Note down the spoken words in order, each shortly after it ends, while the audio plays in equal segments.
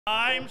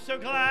I'm so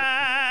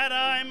glad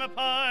I'm a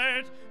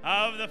part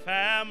of the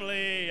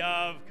family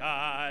of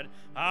God.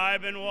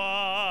 I've been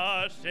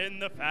washed in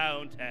the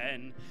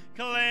fountain,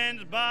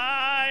 cleansed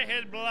by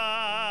his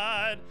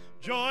blood,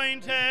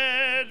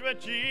 jointed with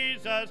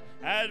Jesus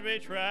as we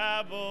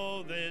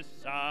travel this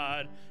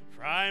sod.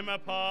 For I'm a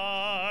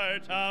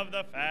part of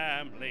the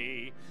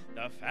family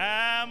of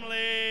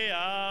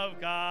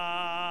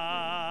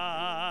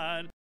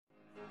God.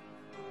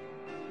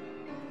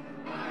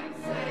 I'm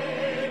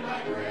saved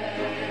by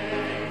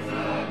grace,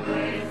 the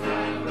grace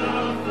that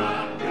flows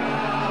from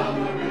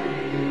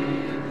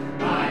Calvary.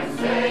 I'm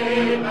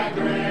saved by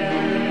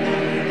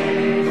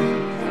grace,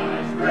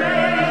 such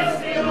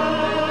grace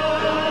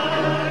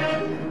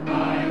divine.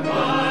 I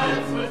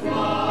once was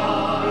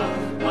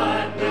lost,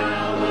 but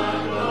now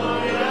a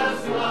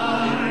glorious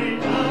light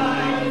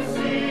I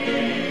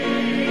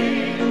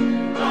see.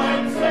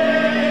 I'm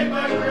saved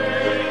by grace.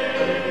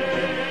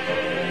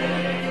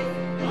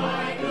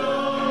 I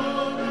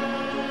know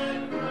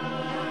that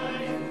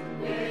Christ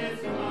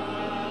is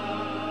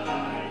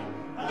mine.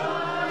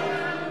 I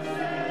am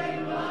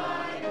saved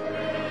by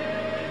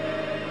grace.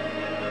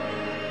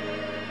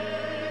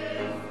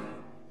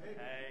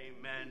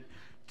 Amen.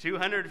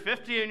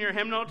 250 in your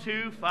hymnal,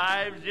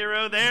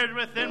 250. There's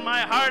within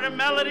my heart a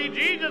melody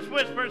Jesus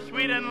whispers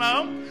sweet and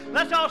low.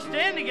 Let's all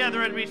stand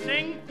together as we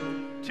sing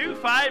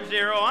 250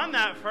 on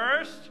that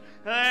first.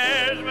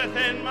 There's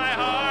within my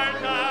heart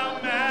a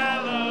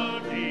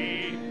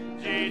melody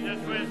Jesus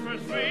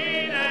whispers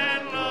sweet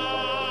and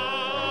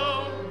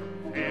low.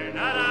 Fear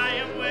not, I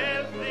am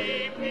with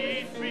thee,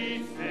 peace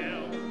be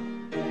still.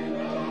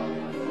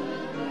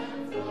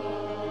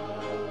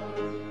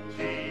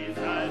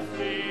 Jesus,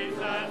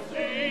 Jesus,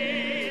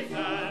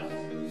 Jesus,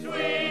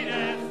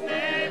 sweetest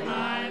name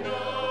I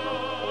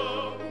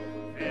know,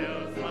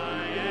 fills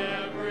my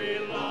every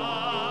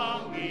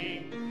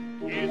longing,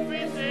 keeps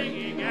me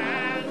singing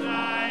as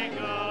I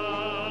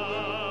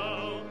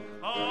go.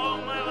 All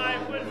my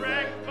life was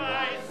wrecked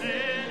by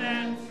sin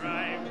and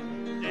strife,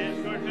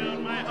 discord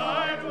filled my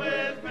heart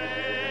with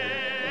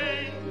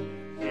pain.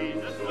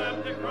 Jesus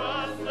wept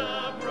across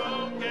the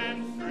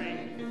broken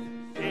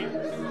strings, keeps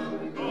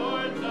the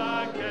chords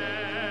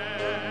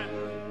again.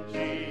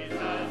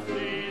 Jesus,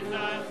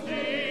 Jesus,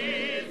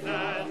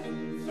 Jesus,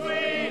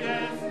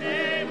 sweetest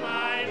name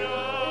I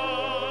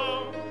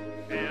know,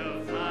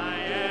 fills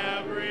my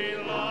every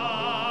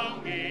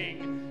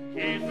longing,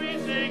 keeps me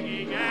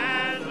singing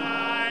as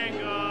I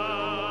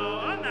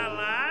go. On that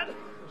lad,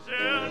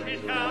 soon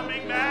he's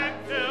coming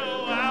back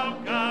to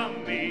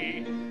welcome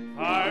me,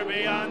 far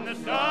beyond the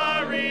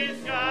starry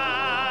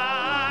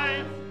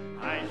skies.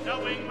 I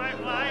shall wing my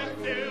flight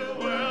to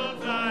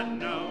worlds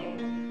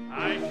unknown,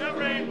 I shall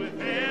reign with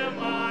him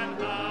on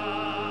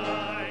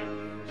high.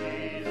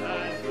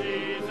 Jesus,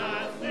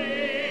 Jesus,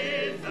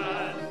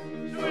 Jesus,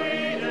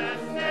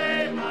 sweetest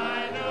name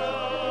I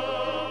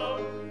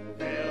know,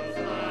 fills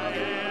my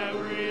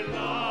every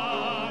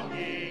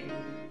longing,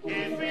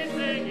 keeps me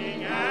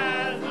singing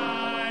as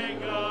I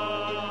go.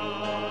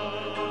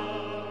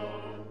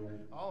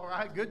 All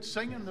right, good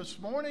singing this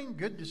morning.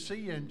 Good to see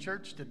you in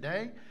church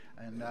today.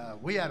 And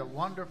we had a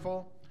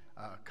wonderful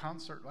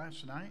concert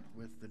last night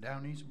with the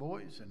Down East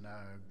boys, and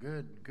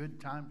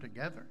good time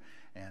together.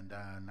 And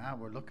now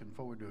we're looking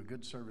forward to a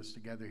good service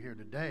together here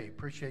today.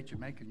 Appreciate you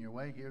making your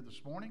way here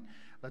this morning.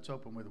 Let's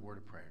open with a word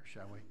of prayer,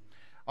 shall we?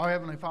 Our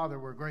Heavenly Father,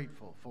 we're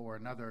grateful for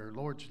another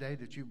Lord's Day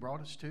that you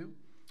brought us to,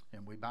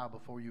 and we bow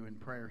before you in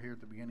prayer here at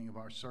the beginning of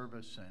our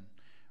service, and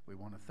we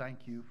want to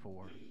thank you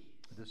for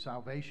the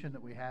salvation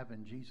that we have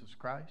in Jesus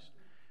Christ.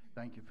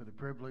 Thank you for the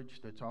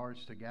privilege that's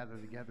ours to gather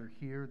together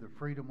here, the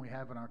freedom we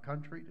have in our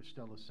country to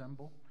still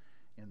assemble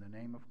in the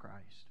name of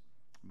Christ.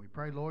 And we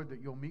pray, Lord, that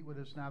you'll meet with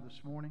us now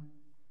this morning,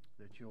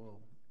 that you'll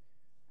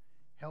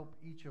help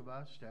each of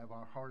us to have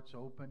our hearts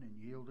open and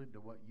yielded to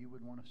what you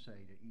would want to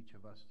say to each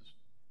of us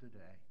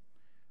today.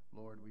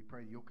 Lord, we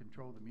pray you'll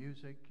control the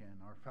music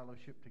and our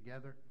fellowship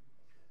together.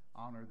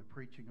 Honor the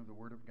preaching of the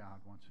Word of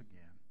God once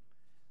again.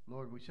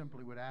 Lord, we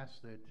simply would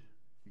ask that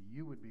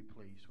you would be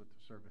pleased with the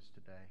service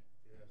today.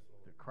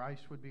 That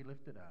Christ would be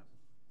lifted up,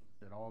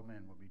 that all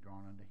men would be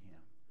drawn unto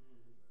him.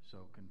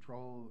 So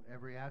control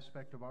every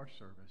aspect of our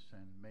service,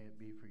 and may it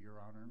be for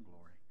your honor and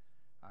glory.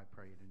 I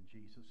pray it in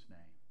Jesus'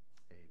 name.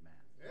 Amen.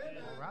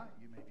 Amen. All right,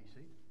 you may be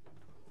seated.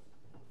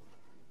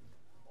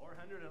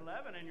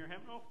 411 in your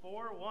hymnal,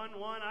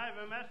 411. I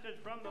have a message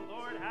from the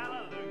Lord.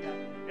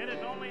 Hallelujah. It is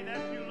only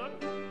that you look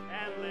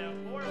and live.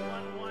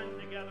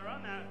 411 together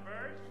on that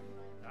verse.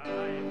 I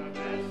have a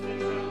message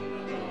from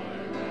the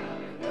Lord.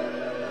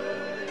 Hallelujah.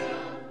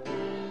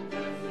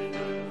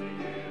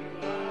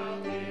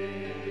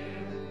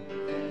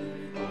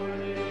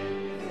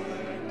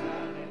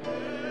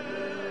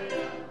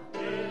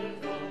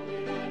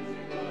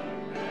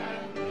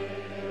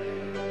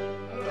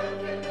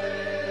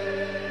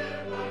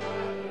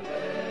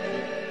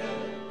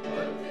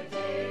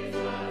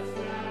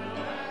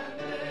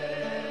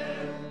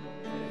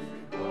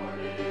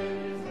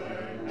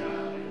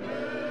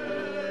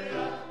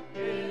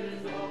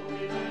 His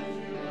holy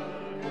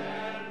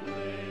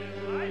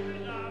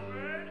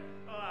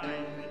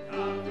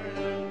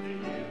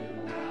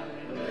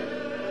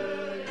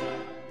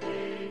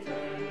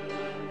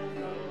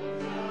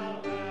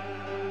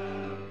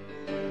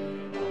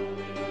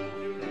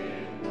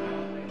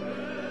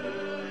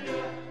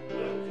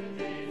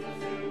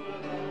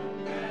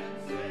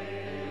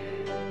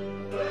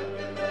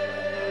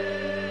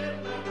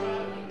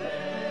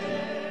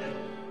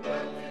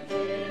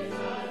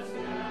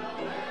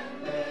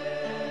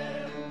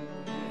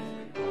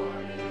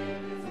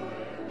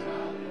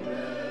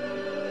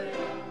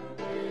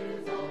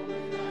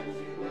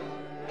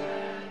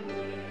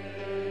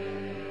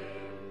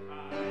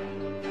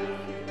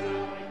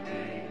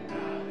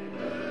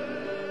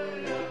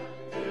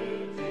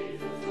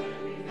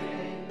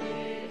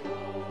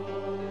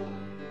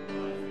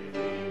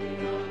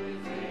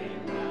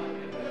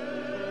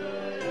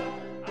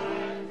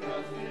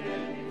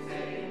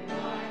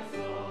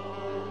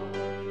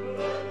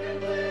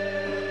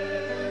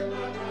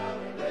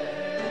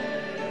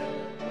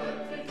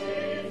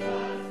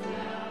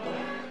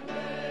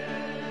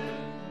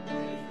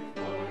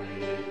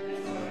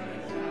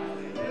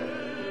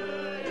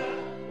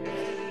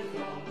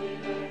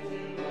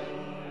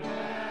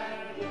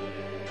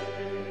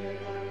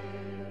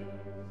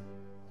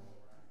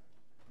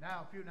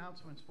Now, a few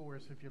announcements for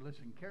us if you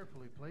listen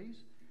carefully, please.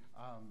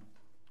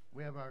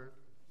 We have our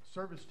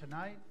service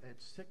tonight at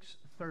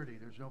 6:30.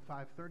 There's no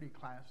 5:30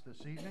 class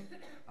this evening.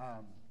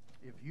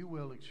 If you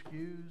will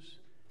excuse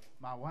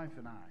my wife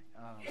and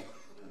I,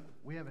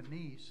 we have a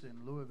niece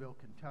in Louisville,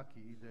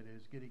 Kentucky that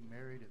is getting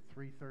married at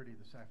 3:30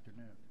 this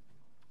afternoon.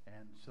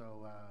 And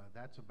so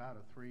that's about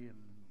a 3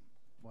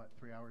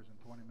 hours and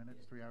 20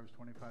 minutes, 3 hours,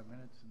 25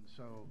 minutes. And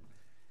so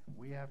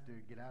we have to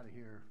get out of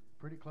here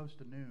pretty close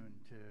to noon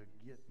to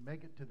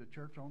make it to the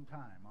church on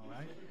time, all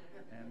right?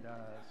 And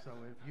so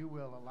if you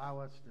will allow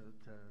us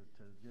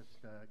to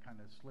just kind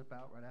of slip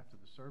out right after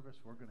the service,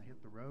 we're going to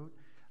hit the road.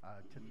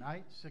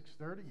 Tonight,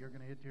 6:30, you're going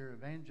to hit your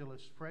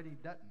evangelist, Freddie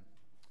Dutton.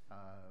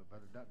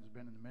 Brother Dutton's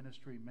been in the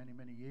ministry many,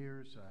 many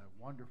years,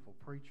 wonderful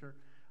preacher.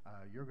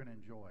 You're going to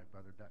enjoy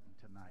Brother Dutton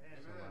tonight.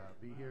 So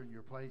be here in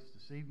your place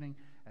this evening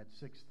at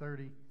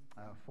 6:30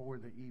 for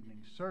the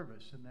evening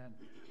service. And then,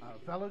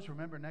 fellows,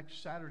 remember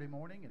next Saturday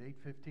morning at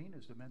 8:15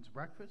 is the men's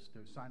breakfast.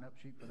 The sign-up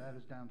sheet for that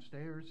is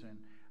downstairs, and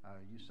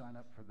you sign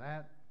up for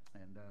that.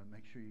 And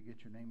make sure you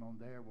get your name on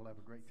there. We'll have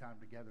a great time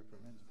together for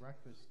men's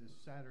breakfast this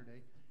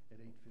Saturday at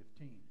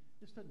 8:15.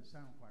 This doesn't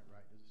sound quite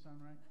right. Does it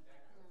sound right?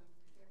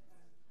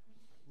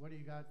 What do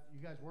you got? You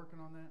guys working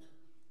on that?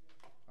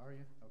 Are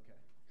you? Okay.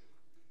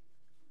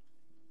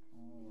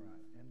 All right.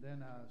 And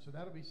then, so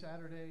that'll be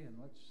Saturday, and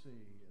let's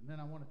see. And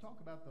then I want to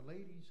talk about the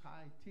ladies'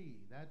 high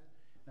tea.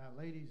 Now,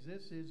 ladies,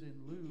 this is in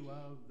lieu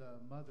of the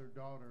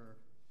mother-daughter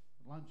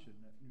luncheon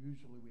that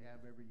usually we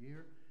have every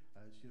year.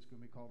 It's just going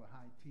to be called a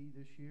high tea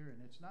this year, and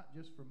it's not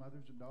just for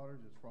mothers and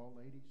daughters. It's for all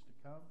ladies to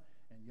come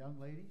and young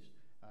ladies.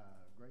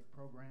 Great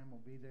program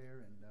will be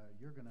there, and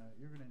you're gonna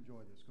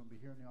enjoy this. It's going to be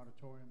here in the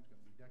auditorium. It's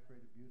going to be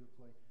decorated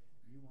beautifully.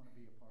 You want to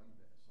be a part of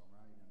this, all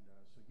right?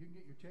 And so you can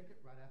get your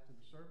ticket right after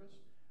the service.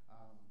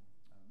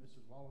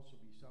 Mrs. Wallace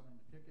will be selling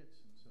the tickets,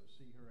 and so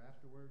see her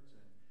afterwards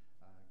and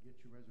get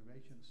your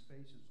reservation.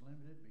 Space is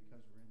limited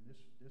because we're in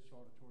this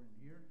auditorium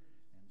here,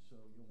 and so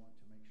you'll want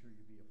to make sure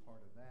you be a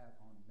part of that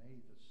on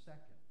May the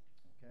 2nd.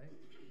 Okay.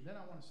 And then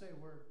I want to say a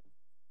word.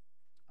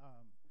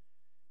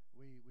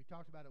 We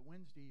talked about it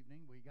Wednesday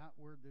evening. We got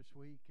word this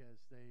week as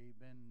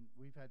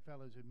we've had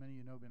fellows, as many of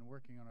you know, been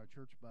working on our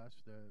church bus,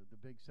 the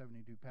big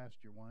 72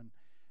 passenger one,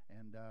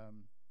 and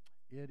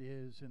it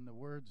is, in the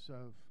words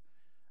of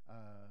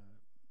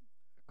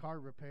car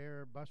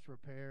repair, bus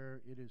repair,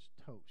 it is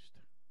toast.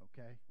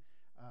 Okay,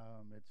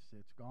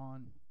 it's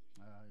gone.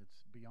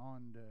 It's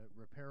beyond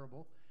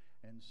repairable,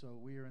 and so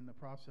we are in the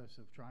process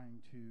of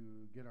trying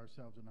to get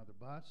ourselves another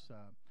bus.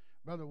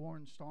 Brother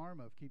Warren Starm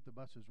of Keep the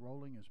Buses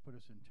Rolling has put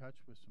us in touch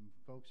with some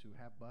folks who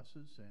have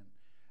buses, and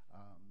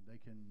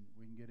we can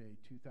get a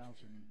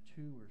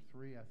 2002 or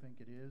 3, I think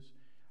it is,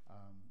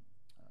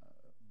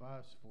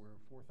 bus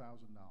for $4,000.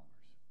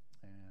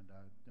 And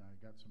I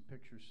got some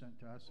pictures sent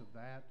to us of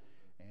that,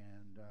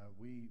 and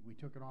we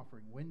took an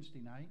offering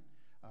Wednesday night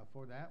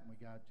for that, and we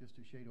got just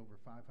a shade over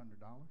 $500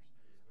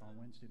 on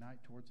Wednesday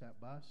night towards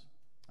that bus.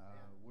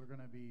 We're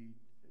going to be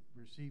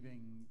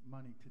receiving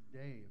money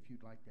today. If you'd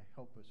like to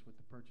help us with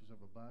the purchase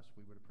of a bus,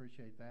 we would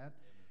appreciate that.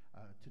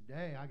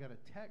 Today, I got a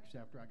text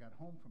after I got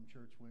home from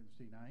church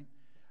Wednesday night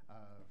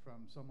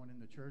from someone in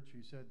the church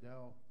who said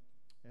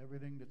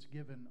everything that's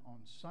given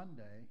on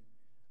Sunday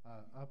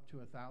up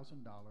to $1,000,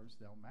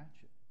 they'll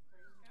match it.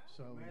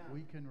 So if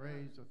we can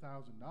raise $1,000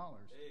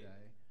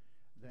 today,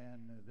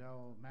 then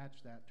they'll match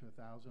that to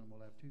 $1,000, and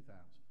we'll have $2,000.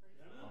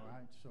 All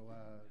right. So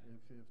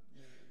if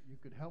you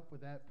could help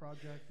with that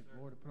project, if the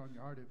Lord had put on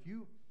your heart, if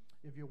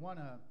you want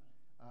a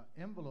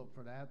envelope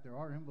for that, there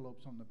are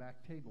envelopes on the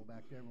back table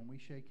back there. When we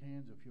shake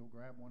hands, if you'll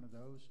grab one of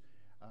those,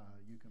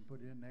 you can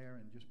put it in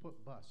there and just put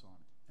bus on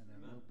it, and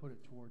then we'll put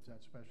it towards that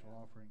special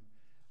offering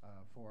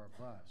for our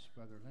bus.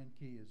 Brother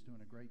Linke is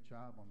doing a great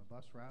job on the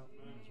bus route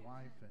with his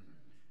wife, and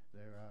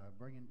they're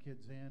bringing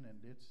kids in, and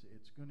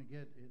it's going to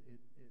get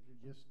it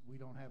just, we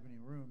don't have any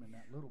room in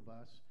that little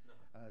bus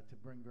to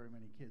bring very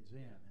many kids in,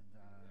 and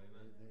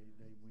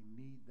we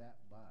need that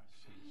bus.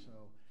 And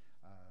so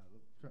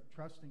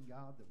trusting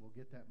God that we'll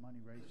get that money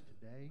raised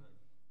today,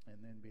 and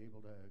then be able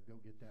to go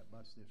get that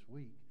bus this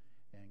week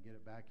and get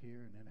it back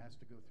here, and then it has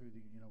to go through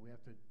we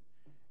have to,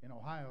 in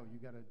Ohio, you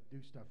got to do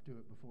stuff to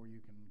it before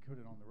you can put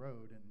it on the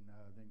road, and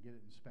then get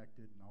it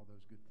inspected and all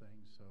those good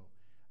things. So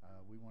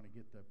we want to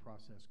get the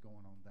process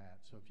going on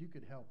that. So if you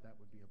could help, that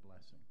would be a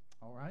blessing.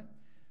 All right.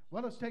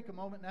 Well, let's take a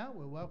moment now.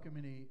 We'll welcome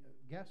any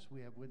guests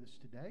we have with us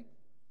today.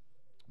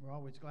 We're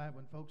always glad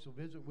when folks will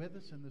visit with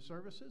us in the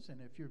services.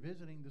 And if you're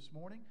visiting this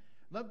morning,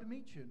 love to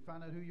meet you and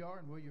find out who you are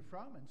and where you're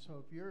from. And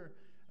so if you're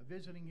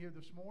visiting here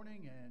this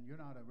morning and you're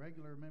not a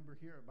regular member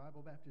here at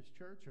Bible Baptist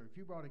Church, or if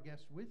you brought a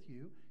guest with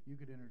you, you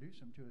could introduce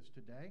them to us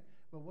today.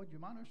 But would you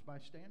mind us by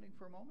standing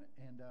for a moment,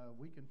 and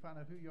we can find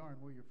out who you are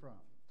and where you're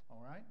from.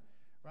 All right?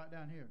 Right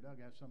down here.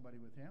 Doug has somebody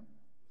with him. This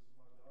is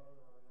my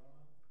daughter,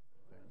 Ariana.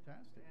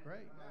 Fantastic.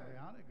 Great.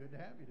 Ariana, good to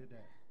have you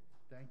today.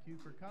 Thank you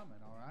for coming.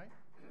 All right?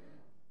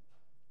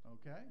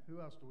 Okay.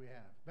 Who else do we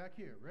have? Back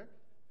here, Rick.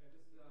 And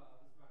this is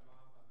my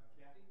mom,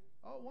 Kathy.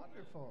 Oh,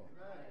 wonderful.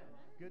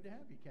 Good to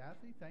have you,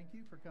 Kathy. Thank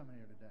you for coming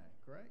here today.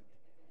 Great.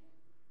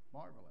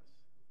 Marvelous.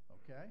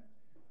 Okay.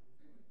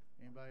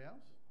 Anybody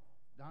else?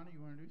 Donnie,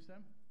 you want to introduce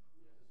them?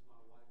 Yes, this is my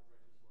wife,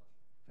 Gretchen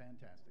Slabaugh.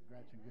 Fantastic.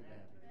 Gretchen, good to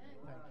have you.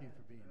 Thank you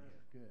for being here.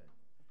 Good.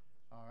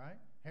 All right.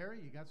 Harry,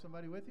 you got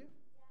somebody with you?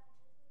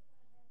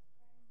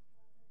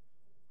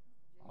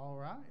 All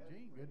right.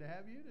 Gene, good to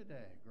have you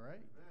today.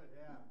 Great. Good,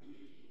 yeah.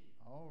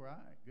 All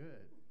right.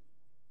 Good.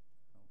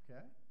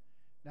 Okay.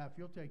 Now, if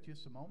you'll take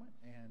just a moment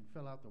and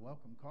fill out the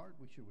welcome card,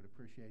 we sure would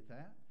appreciate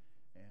that.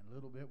 And a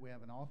little bit, we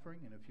have an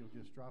offering, and if you'll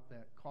just drop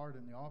that card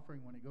in the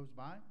offering when it goes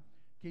by,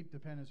 keep the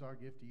pen as our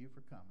gift to you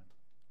for coming.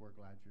 We're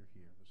glad you're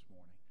here this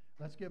morning.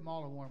 Let's give them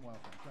all a warm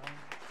welcome, shall we?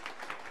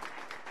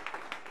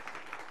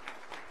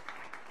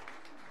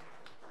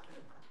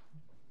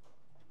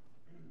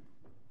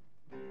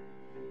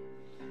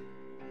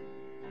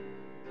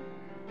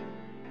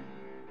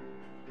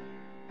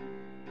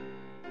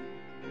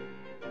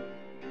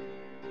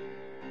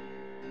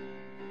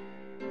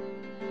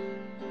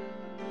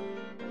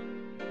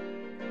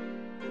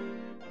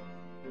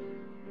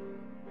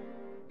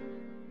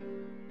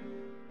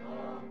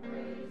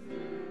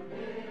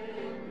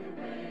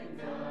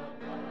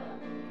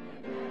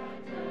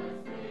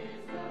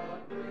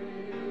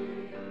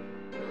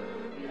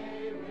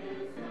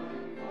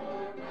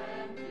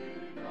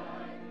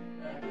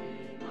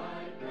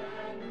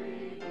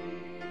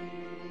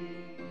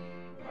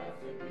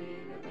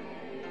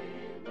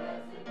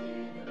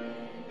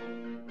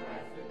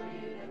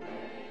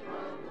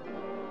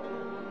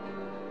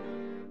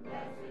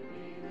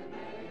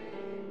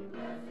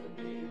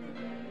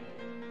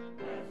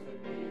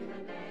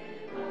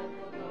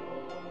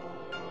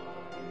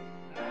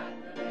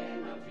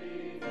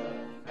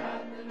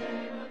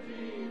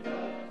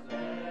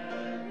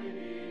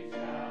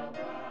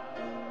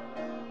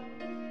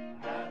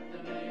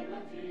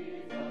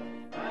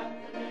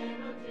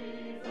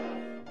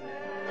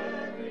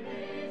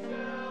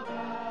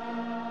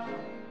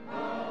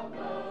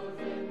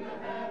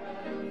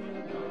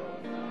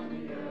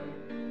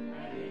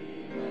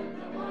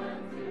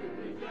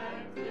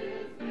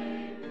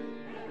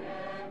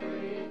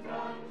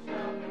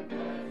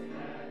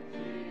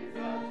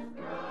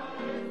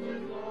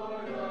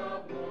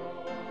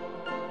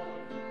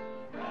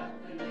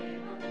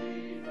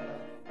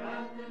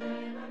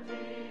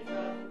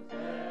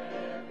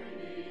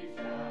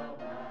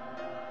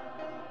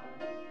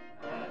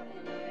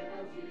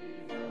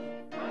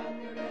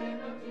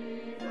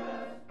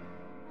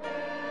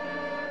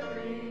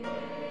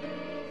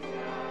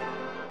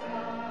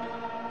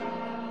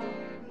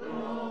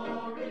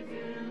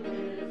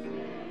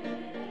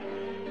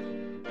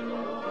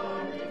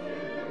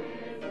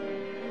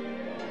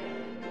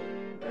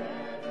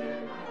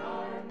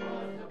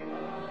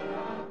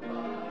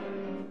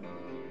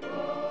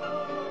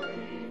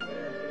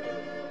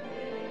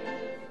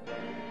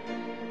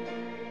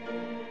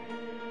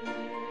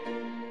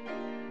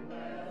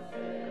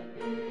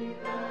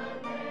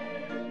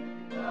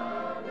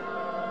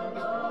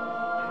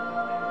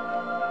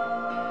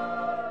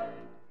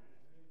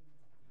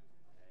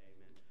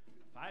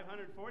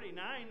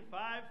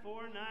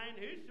 549.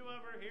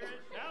 Whosoever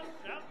heareth, shout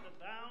the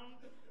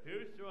sound.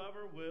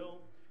 Whosoever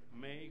will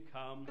may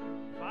come.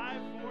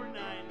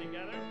 549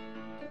 together.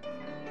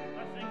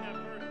 Let's sing that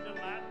first and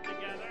last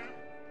together.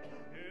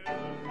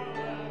 Whosoever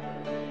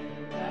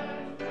heareth,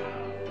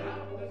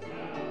 shout the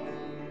sound.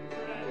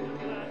 Spread the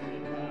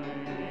blessed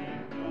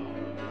tidings all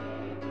around.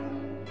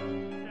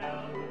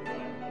 Tell the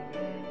blessed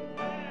news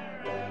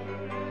wherever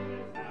is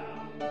the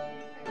sound.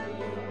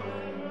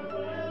 Whosoever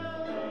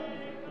will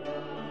may come.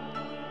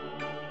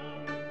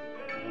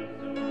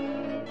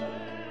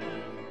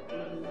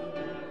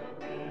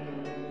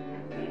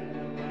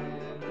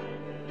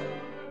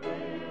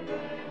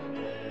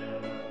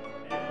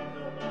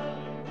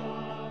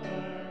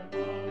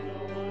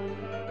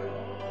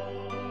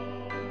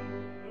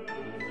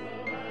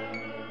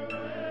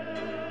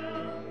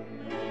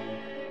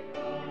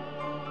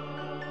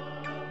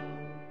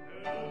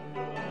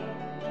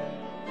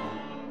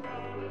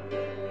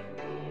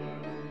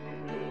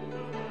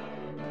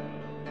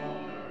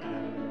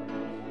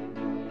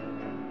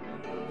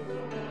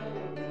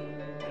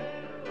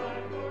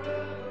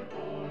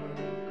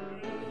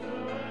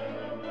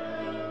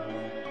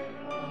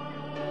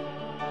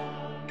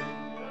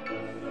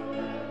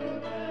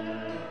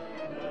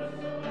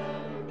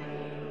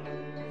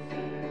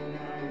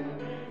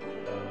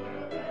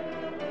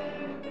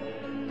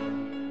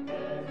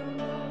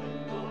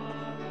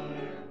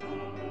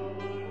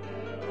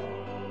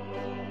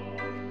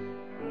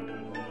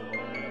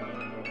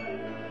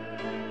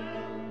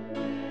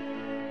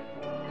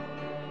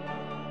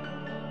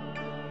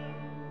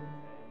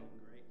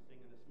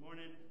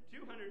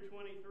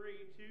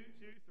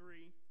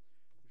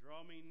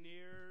 Draw me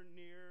near,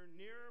 near,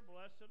 near,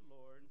 blessed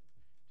Lord,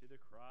 to the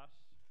cross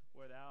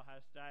where thou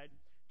hast died.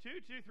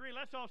 223,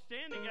 let's all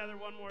stand together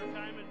one more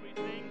time as we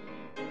sing.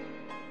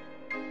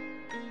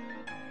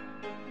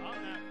 On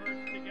that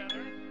first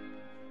together.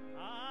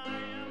 I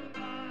am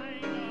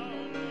thine,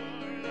 O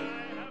Lord,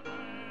 I have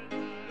heard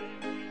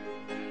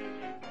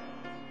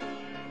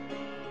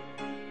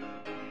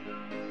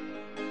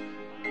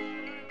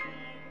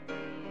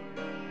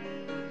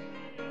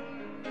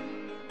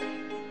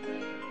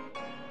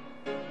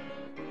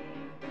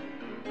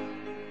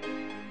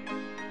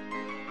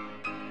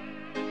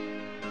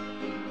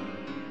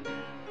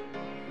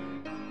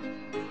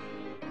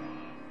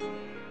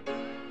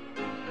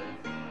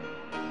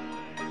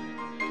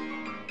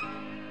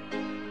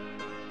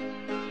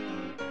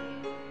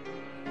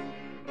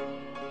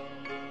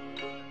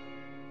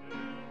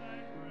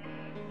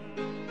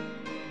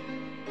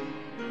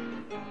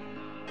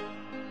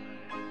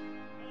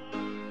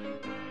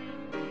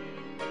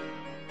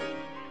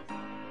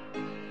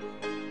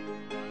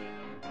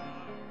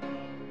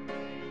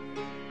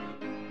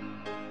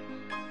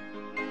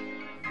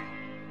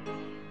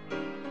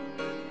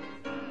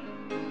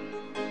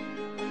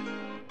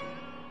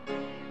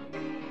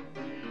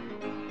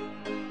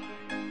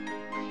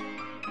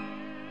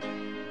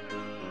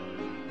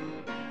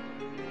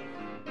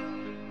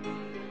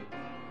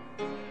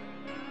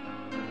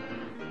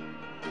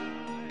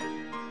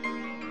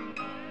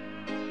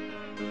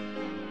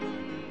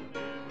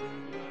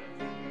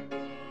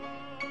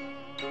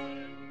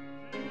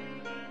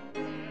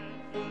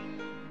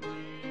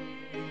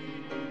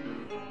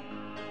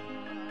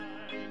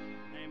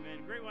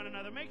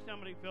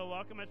feel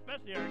welcome,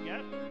 especially our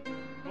guests.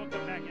 We'll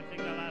come back and sing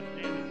the last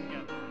stanza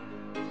together.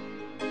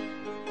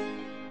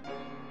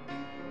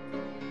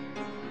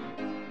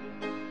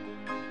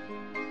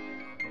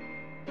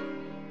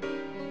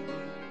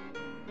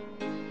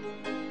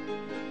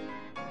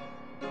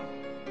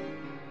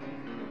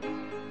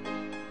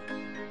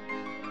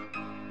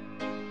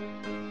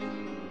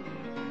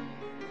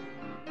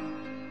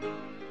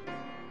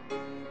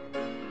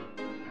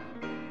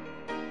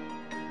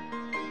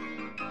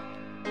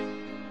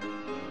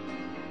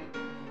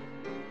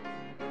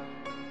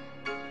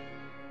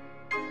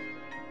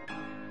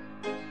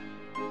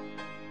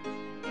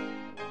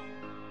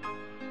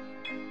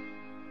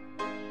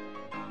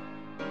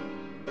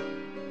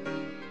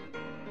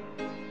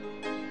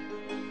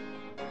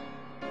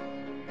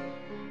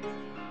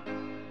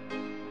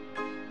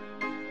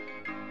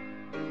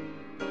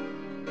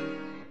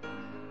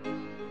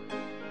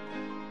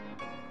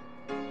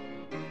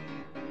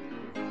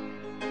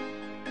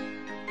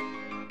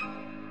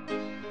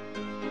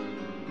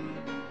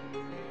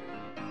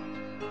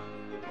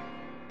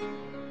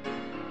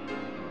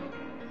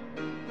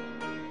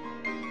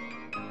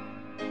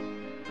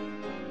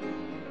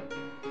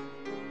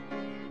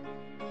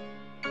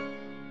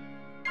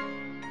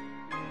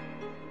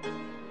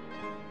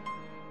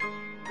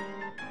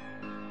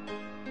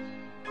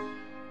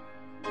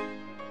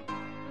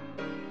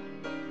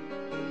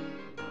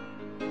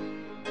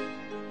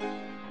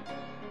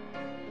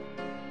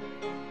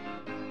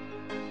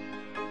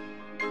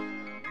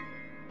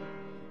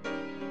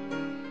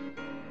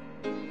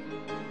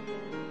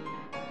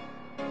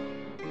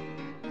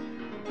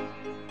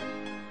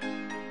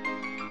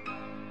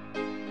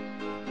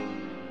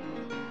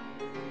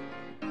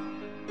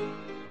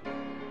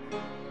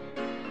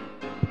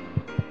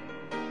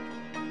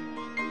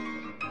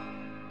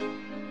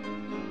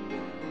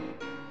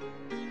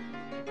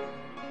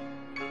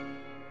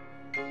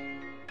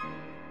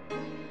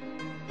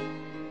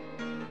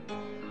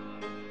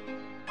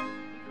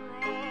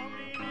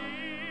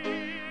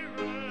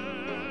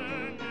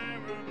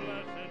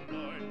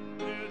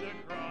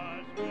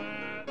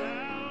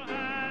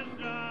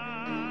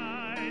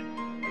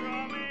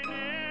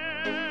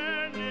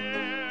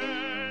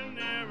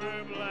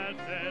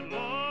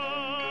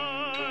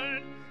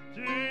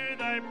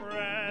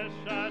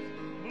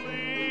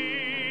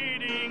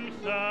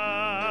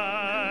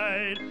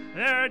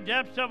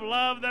 Depths of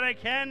love that I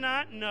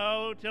cannot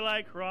know till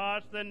I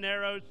cross the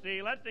narrow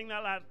sea. Let's sing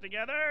that last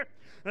together.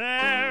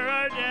 There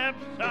are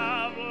depths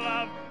of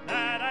love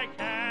that I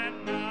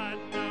cannot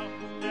know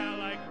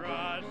till I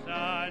cross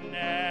a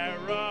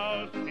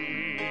narrow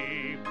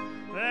sea.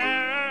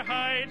 There are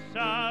heights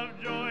of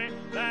joy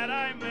that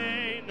I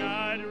may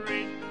not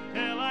reach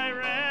till I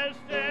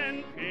rest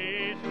in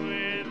peace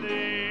with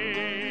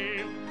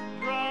thee.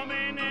 Draw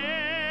me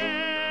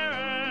nearer,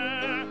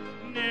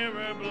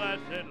 nearer,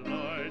 blessed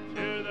Lord,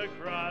 to the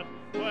cross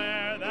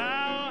where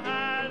thou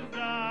hast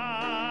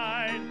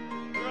died.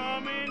 Draw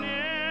me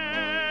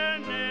near,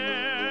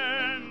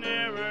 near,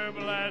 nearer,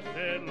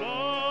 blessed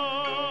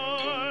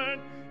Lord,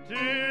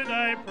 to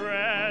thy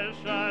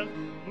precious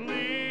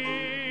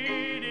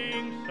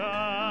bleeding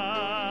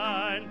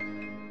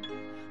Son.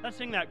 Let's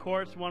sing that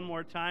chorus one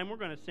more time. We're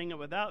going to sing it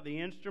without the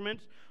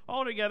instruments.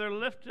 All together,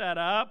 lift that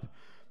up.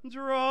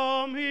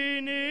 Draw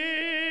me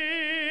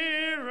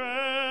nearer,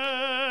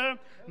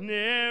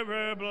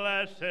 nearer,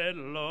 blessed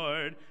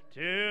Lord,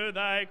 to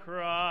thy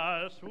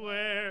cross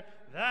where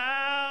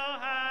thou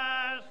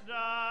hast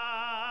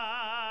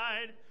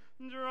died.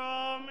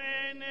 Draw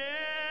me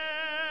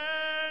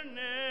near,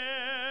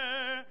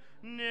 near,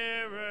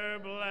 nearer,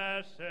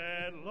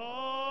 blessed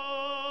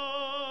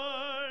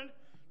Lord,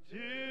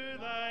 to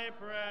thy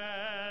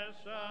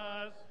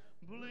precious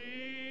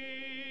bleeding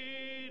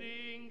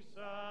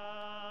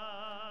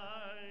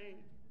side.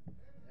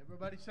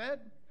 Everybody said?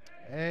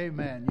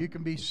 Amen. You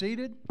can be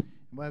seated.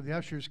 We'll have the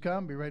ushers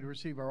come, be ready to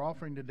receive our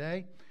offering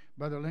today.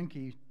 Brother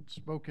Linke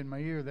spoke in my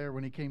ear there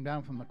when he came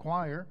down from the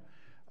choir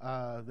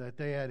that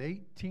they had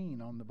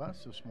 18 on the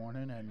bus this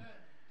morning, and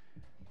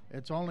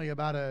it's only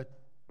about a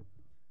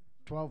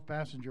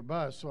 12-passenger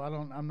bus, so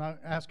I'm not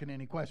asking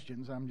any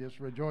questions. I'm just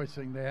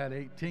rejoicing they had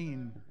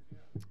 18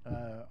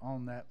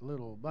 on that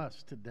little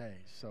bus today.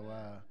 So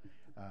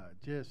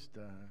just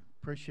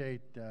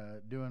appreciate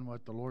doing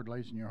what the Lord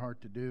lays in your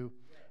heart to do,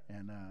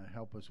 and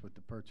help us with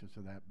the purchase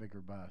of that bigger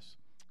bus.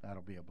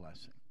 That'll be a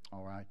blessing.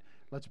 All right.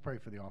 Let's pray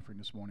for the offering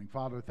this morning.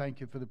 Father, thank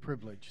you for the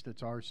privilege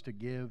that's ours to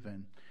give.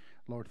 And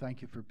Lord,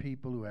 thank you for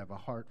people who have a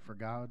heart for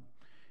God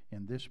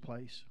in this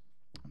place.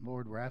 And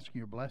Lord, we're asking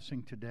your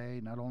blessing today,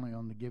 not only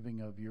on the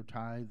giving of your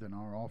tithe and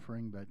our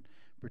offering, but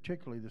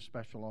particularly the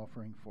special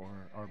offering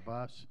for our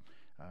bus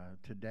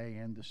today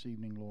and this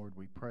evening. Lord,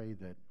 we pray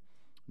that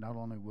not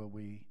only will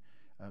we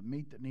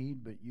meet the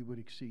need, but you would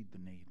exceed the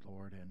need,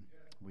 Lord. And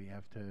we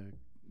have to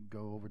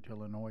go over to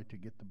Illinois to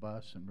get the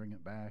bus and bring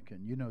it back,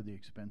 and you know the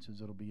expenses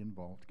that'll be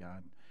involved,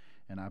 God.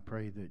 And I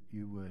pray that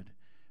you would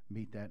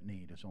meet that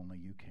need as only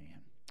you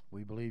can.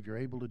 We believe you're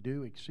able to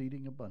do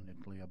exceeding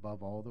abundantly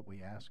above all that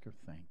we ask or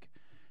think.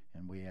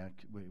 And we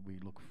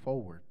look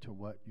forward to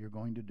what you're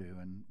going to do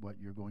and what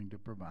you're going to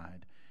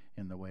provide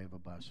in the way of a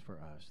bus for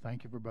us.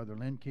 Thank you for Brother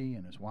Linke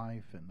and his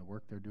wife and the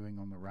work they're doing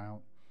on the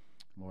route.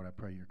 Lord, I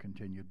pray your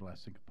continued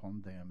blessing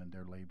upon them and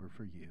their labor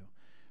for you.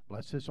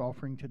 Bless this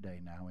offering today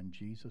now in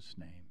Jesus'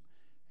 name.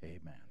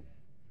 Amen.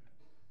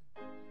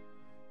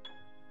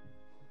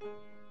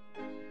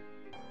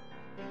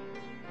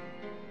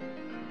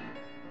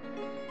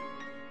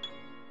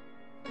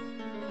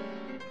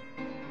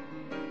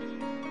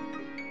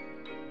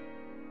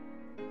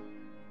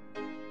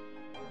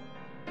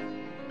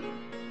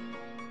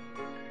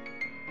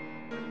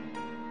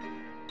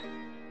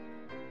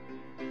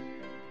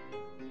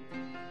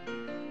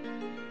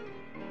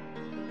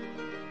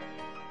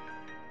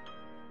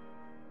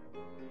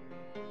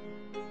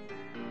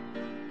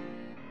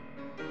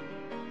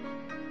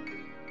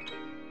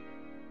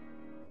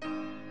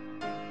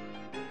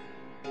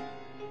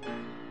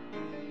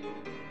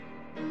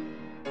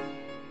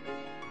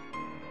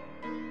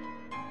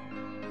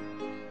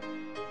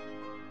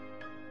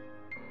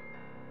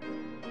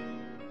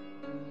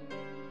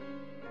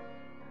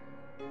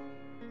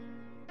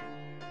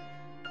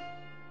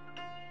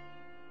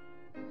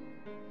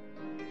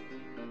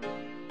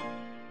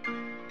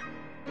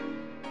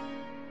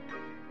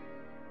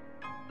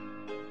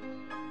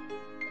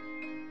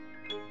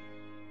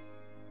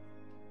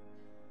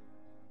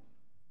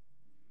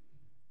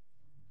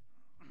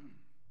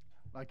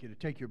 I'd like you to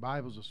take your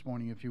Bibles this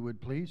morning, if you would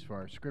please, for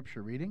our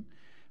scripture reading.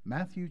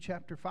 Matthew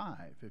chapter 5,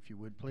 if you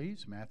would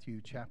please.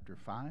 Matthew chapter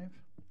 5.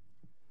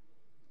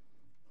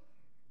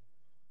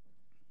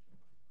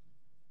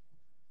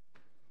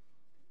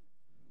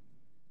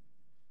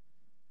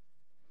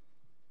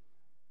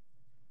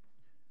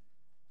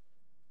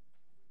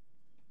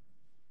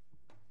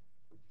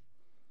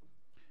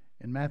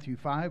 In Matthew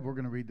 5, we're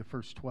going to read the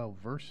first 12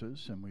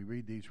 verses, and we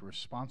read these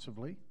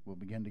responsively. We'll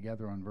begin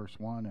together on verse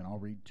 1, and I'll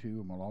read 2,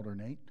 and we'll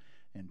alternate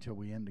until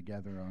we end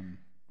together on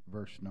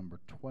verse number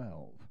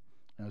 12.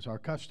 As our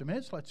custom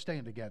is, let's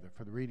stand together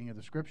for the reading of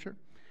the scripture.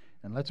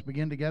 And let's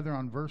begin together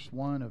on verse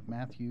 1 of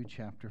Matthew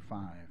chapter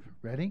 5.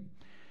 Ready?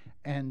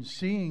 And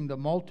seeing the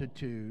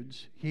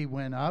multitudes, he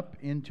went up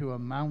into a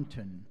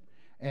mountain.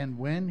 And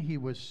when he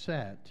was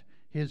set,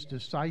 his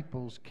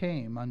disciples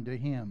came unto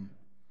him.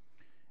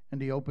 And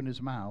he opened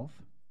his mouth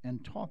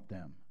and taught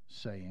them,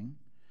 saying,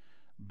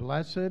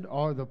 Blessed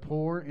are the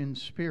poor in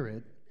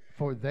spirit,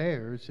 for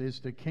theirs is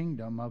the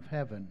kingdom of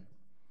heaven.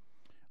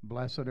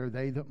 Blessed are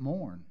they that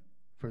mourn,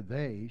 for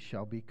they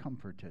shall be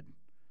comforted.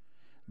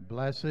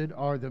 Blessed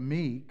are the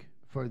meek,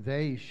 for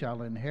they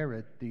shall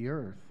inherit the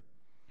earth.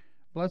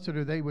 Blessed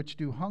are they which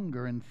do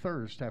hunger and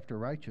thirst after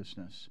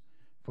righteousness,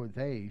 for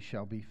they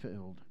shall be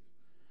filled.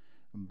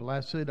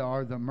 Blessed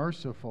are the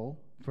merciful,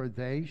 for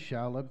they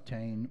shall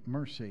obtain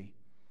mercy.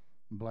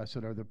 Blessed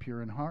are the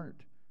pure in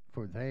heart,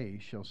 for they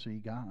shall see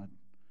God.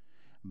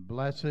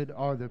 Blessed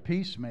are the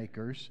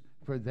peacemakers,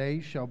 for they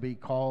shall be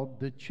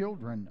called the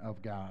children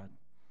of God.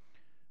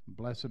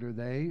 Blessed are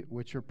they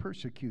which are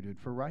persecuted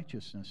for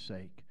righteousness'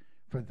 sake,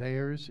 for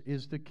theirs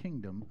is the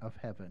kingdom of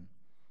heaven.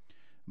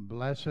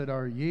 Blessed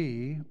are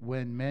ye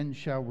when men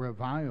shall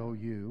revile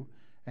you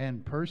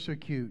and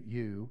persecute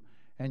you,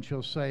 and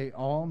shall say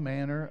all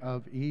manner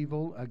of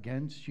evil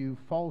against you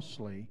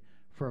falsely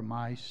for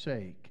my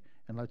sake.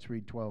 And let's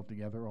read 12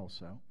 together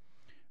also.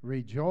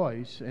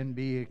 Rejoice and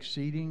be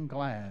exceeding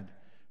glad,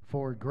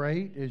 for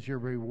great is your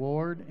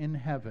reward in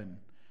heaven.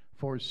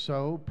 For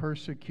so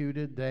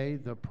persecuted they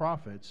the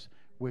prophets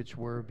which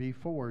were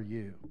before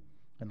you.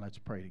 And let's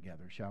pray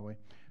together, shall we?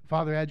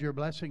 Father, add your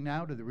blessing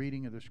now to the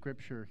reading of the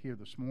scripture here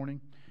this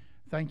morning.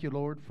 Thank you,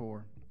 Lord,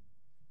 for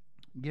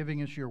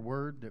giving us your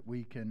word that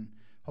we can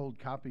hold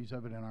copies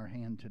of it in our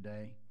hand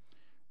today.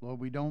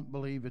 Lord, we don't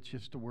believe it's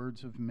just the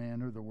words of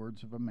men or the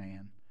words of a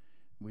man.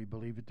 We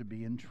believe it to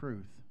be in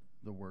truth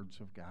the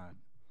words of God.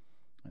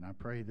 And I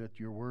pray that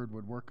your word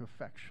would work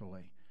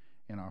effectually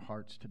in our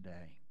hearts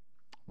today.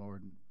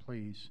 Lord,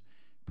 please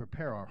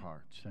prepare our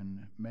hearts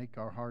and make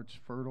our hearts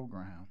fertile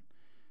ground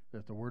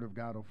that the word of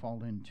God will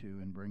fall into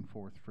and bring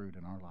forth fruit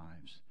in our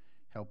lives.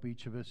 Help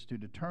each of us to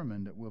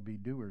determine that we'll be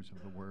doers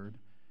of the word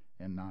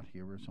and not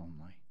hearers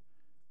only.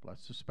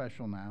 Bless the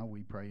special now,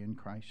 we pray in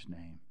Christ's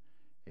name.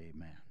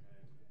 Amen.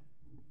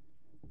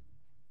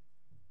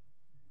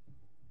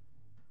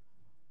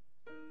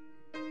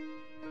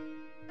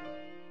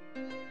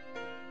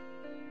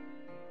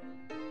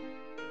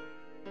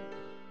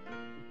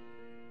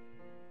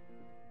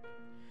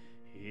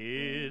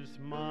 Is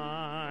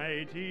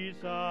my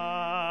desire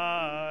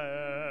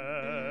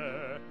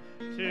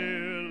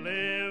to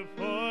live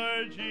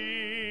for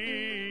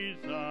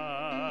Jesus.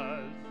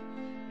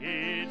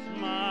 It's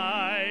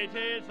my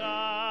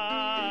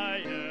desire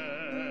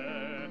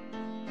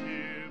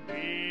to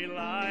be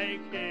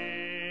like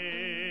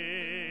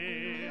Him.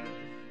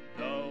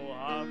 Though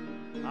often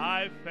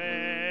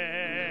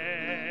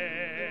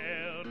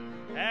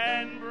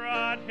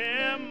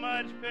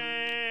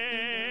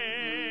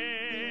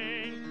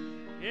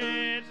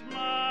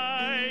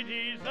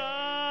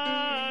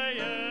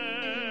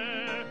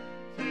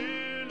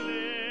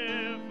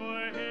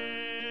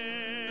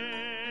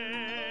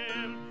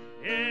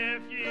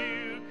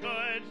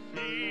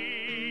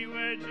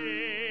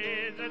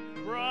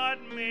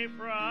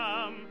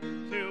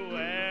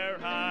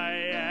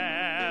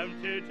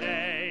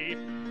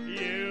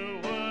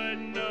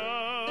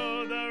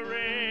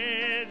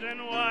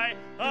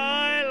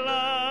I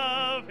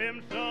love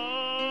him so.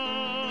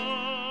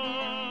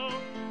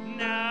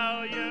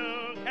 Now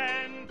you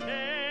can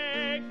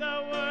take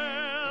the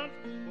world's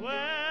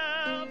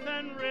wealth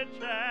and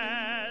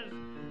riches.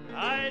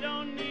 I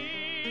don't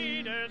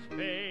need earth's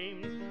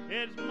fame.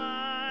 It's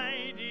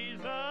my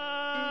desire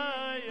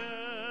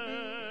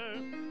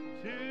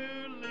to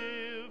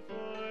live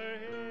for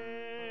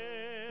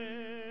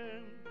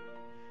him.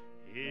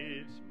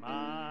 It's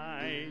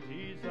my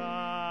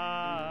desire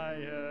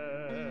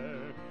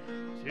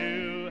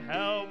to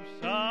help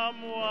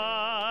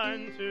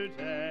someone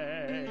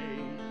today,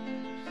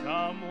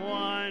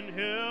 someone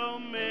who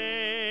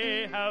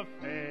may have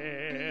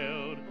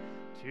failed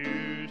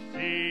to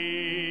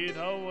see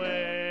the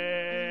way.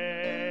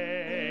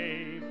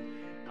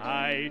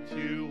 I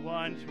too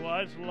once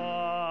was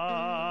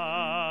lost,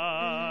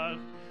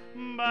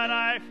 but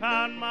I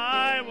found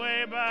my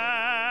way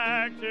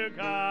back to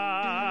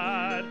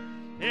God.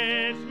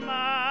 It's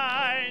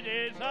my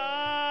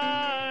desire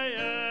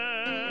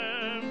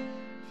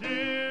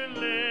to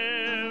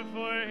live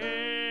for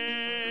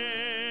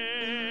him.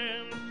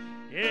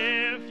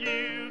 If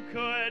you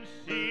could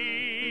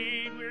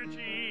see where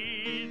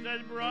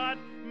Jesus brought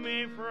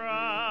me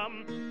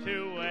from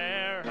to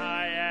where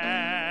I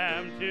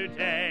am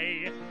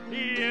today,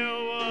 you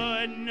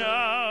would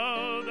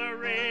know the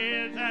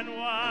reason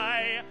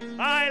why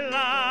I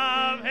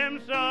love him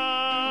so.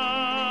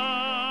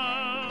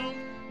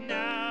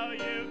 Now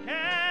you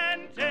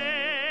can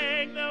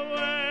take the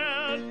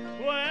world's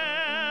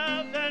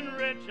wealth and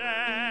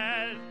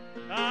riches.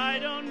 I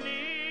don't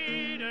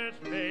need earth's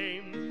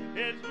fame.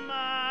 It's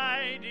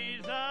my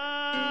desire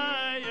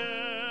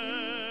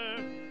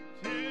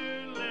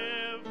to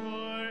live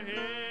for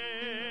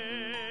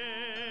him.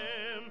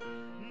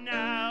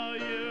 Now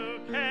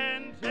you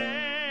can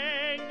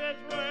take this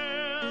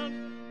world's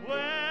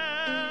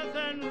wealth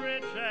and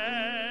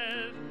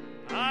riches.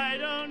 I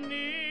don't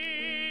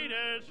need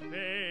earth's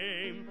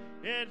fame.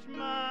 It's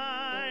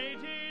my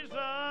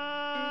desire.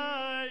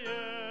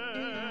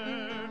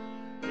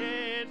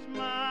 It's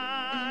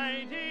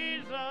my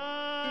desire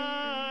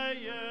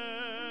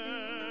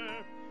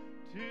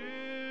to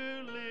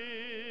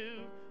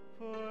live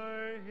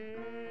for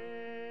him.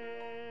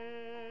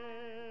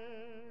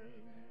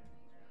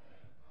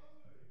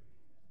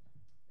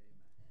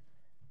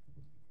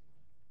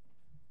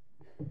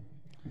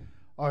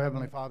 Our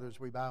Heavenly Father, as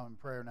we bow in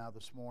prayer now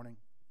this morning,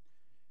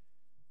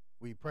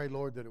 we pray,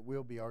 Lord, that it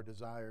will be our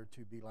desire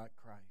to be like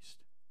Christ.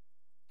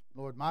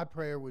 Lord, my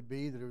prayer would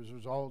be that as a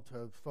result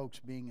of folks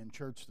being in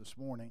church this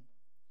morning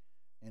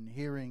and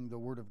hearing the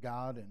Word of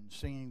God and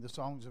singing the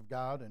songs of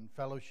God and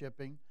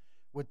fellowshipping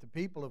with the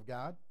people of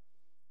God,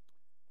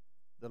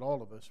 that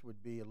all of us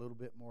would be a little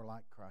bit more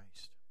like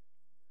Christ.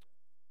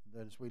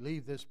 That as we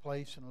leave this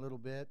place in a little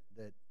bit,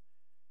 that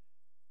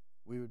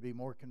we would be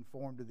more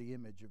conformed to the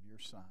image of your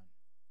Son.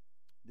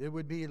 It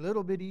would be a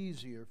little bit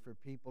easier for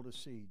people to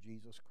see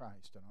Jesus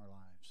Christ in our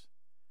lives.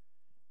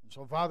 And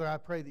so, Father, I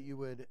pray that you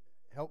would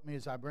help me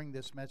as I bring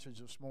this message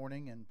this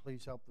morning, and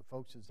please help the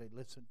folks as they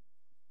listen.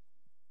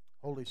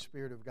 Holy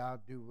Spirit of God,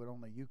 do what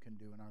only you can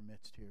do in our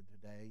midst here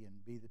today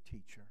and be the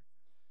teacher.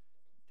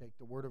 Take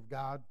the Word of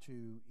God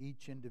to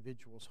each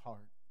individual's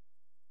heart.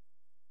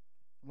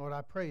 Lord,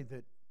 I pray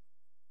that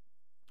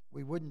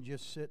we wouldn't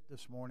just sit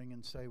this morning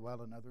and say,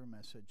 well, another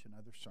message,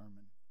 another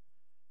sermon,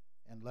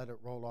 and let it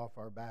roll off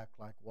our back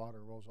like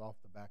water rolls off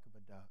the back of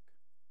a duck.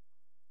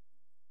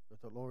 But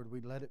the Lord,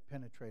 we'd let it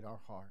penetrate our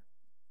heart.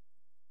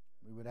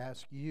 We would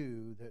ask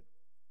you that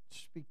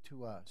speak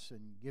to us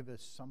and give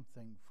us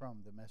something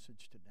from the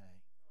message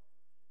today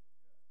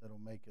that'll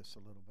make us a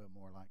little bit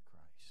more like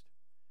Christ.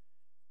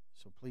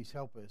 So please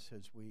help us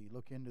as we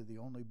look into the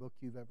only book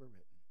you've ever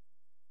written.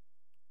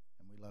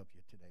 And we love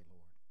you today,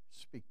 Lord.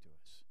 Speak to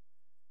us,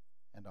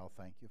 and I'll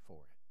thank you for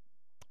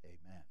it.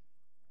 Amen.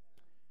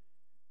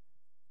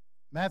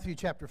 Matthew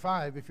chapter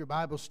 5, if your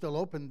Bible's still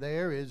open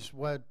there, is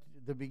what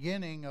the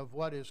beginning of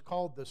what is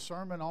called the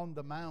Sermon on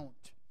the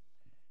Mount.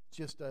 It's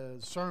just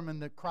a sermon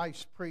that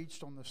Christ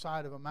preached on the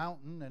side of a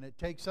mountain, and it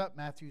takes up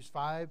Matthews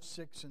 5,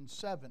 6, and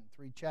 7,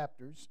 3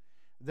 chapters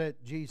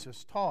that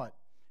Jesus taught.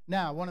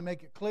 Now, I want to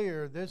make it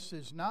clear, this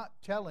is not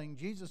telling,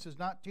 Jesus is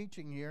not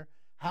teaching here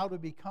how to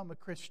become a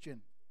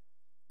Christian.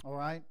 All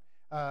right?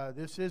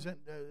 This isn't,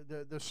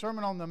 the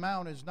Sermon on the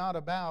Mount is not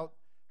about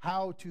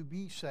how to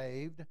be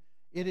saved.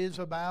 It is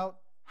about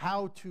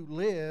how to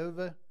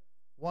live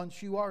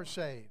once you are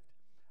saved.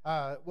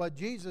 What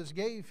Jesus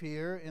gave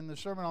here in the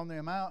Sermon on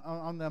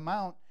the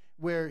Mount,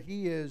 where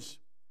he is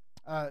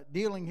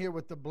dealing here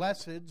with the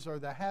blesseds or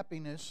the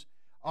happiness,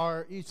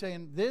 he's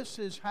saying, this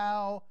is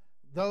how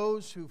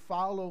those who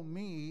follow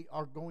me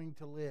are going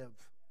to live.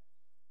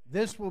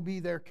 This will be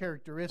their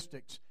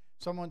characteristics.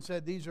 Someone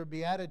said these are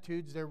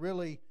beatitudes. They're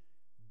really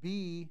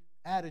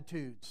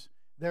be-attitudes.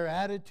 They're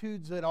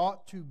attitudes that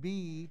ought to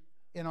be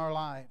in our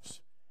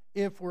lives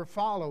if we're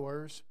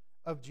followers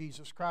of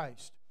Jesus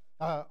Christ.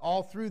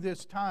 All through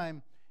this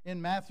time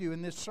in Matthew,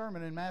 in this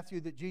sermon in Matthew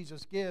that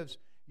Jesus gives,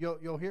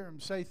 you'll hear him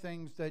say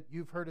things that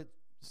you've heard it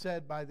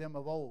said by them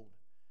of old.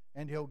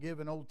 and he'll give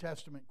an Old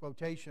Testament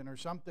quotation or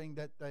something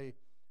that the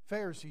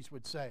Pharisees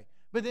would say.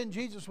 But then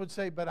Jesus would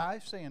say, but I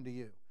say unto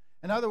you.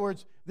 In other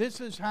words, this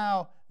is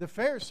how the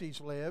Pharisees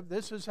live.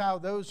 This is how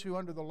those who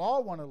under the law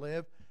want to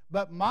live.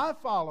 But my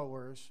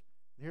followers,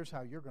 here's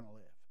how you're going to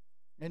live.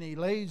 And he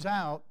lays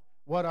out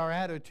what our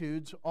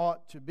attitudes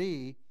ought to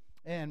be,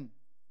 and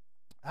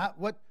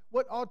what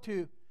ought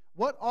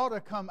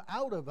to come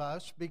out of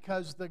us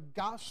because the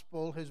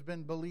gospel has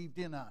been believed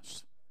in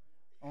us.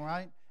 All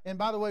right? And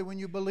by the way, when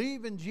you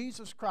believe in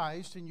Jesus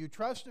Christ and you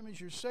trust Him as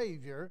your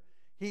Savior,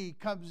 He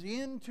comes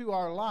into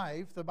our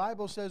life. The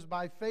Bible says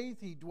by faith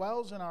He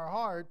dwells in our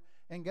heart.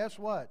 And guess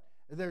what?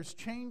 There's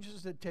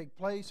changes that take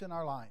place in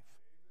our life.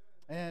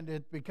 And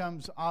it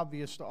becomes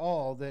obvious to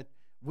all that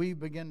we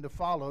begin to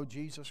follow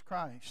Jesus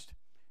Christ.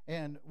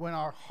 And when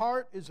our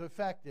heart is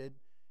affected,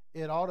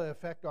 it ought to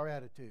affect our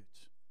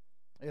attitudes.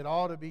 It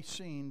ought to be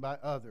seen by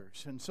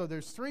others. And so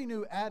there's 3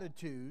 new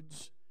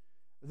attitudes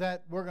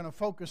that we're going to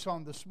focus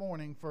on this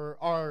morning for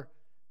our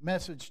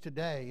message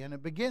today. And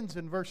it begins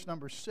in verse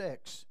number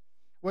 6,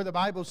 where the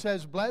Bible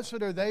says,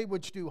 blessed are they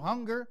which do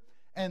hunger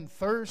and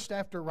thirst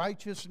after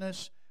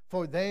righteousness,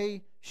 for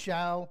they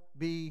shall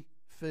be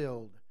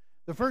filled.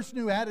 The first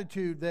new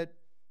attitude that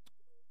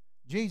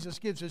Jesus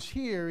gives us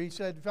here, He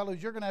said,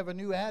 fellows, you're going to have a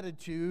new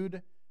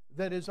attitude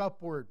that is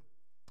upward.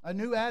 A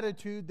new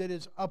attitude that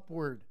is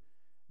upward.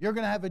 You're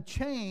going to have a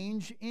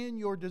change in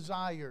your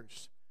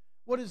desires.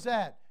 What is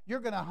that?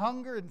 You're going to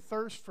hunger and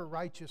thirst for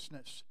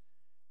righteousness.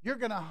 You're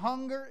going to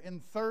hunger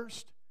and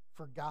thirst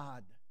for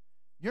God.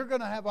 You're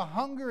going to have a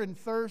hunger and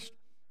thirst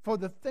for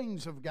the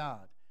things of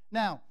God.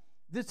 Now,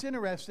 this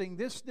interesting.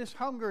 This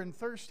hunger and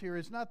thirst here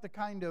is not the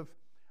kind of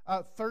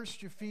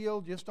thirst you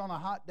feel just on a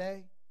hot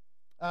day.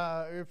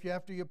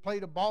 If you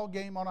played a ball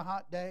game on a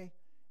hot day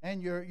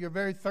and you're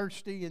very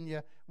thirsty and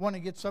you want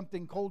to get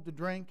something cold to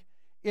drink,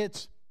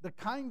 it's the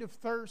kind of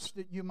thirst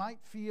that you might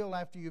feel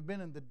after you've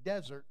been in the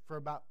desert for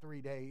about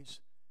 3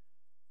 days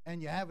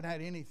and you haven't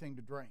had anything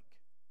to drink.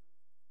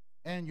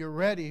 And you're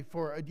ready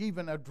for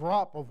even a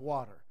drop of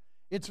water.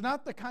 It's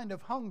not the kind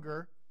of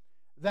hunger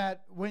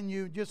that when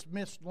you just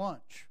missed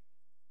lunch,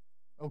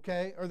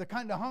 okay? Or the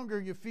kind of hunger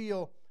you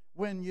feel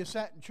when you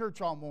sat in church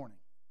all morning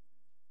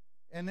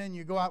and then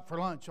you go out for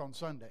lunch on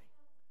Sunday.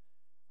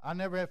 I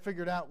never have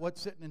figured out what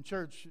sitting in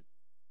church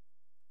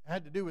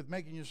had to do with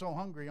making you so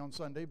hungry on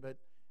Sunday, but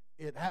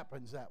it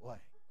happens that way.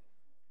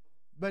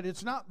 But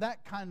it's not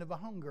that kind of a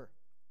hunger.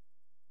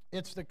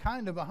 It's the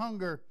kind of a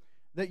hunger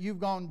that you've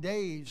gone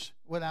days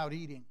without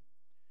eating.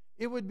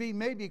 It would be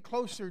maybe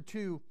closer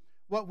to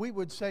what we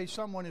would say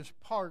someone is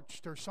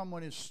parched or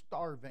someone is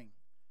starving.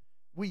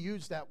 We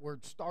use that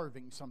word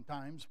starving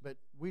sometimes, but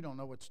we don't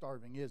know what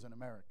starving is in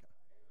America.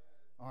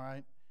 All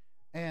right?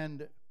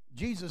 And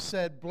Jesus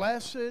said,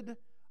 blessed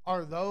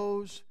are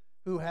those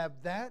who have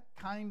that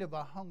kind of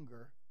a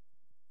hunger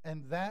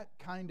and that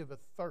kind of a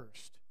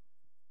thirst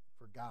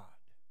for God,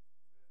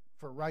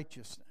 for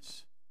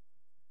righteousness.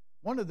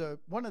 One of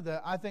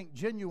the I think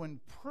genuine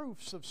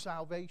proofs of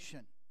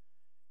salvation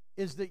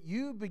is that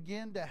you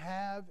begin to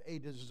have a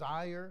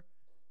desire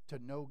to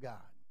know God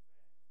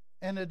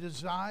and a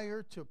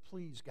desire to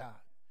please God.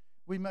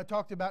 We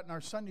talked about in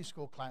our Sunday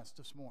school class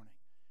this morning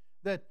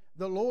that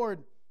the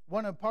Lord,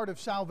 part of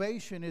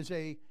salvation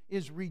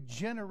is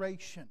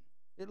regeneration.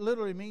 It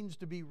literally means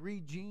to be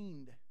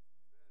regened.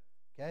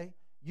 Okay?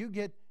 You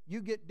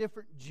get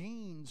different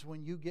genes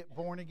when you get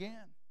born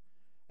again.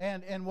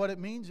 And what it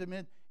means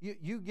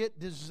you get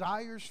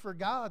desires for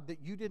God that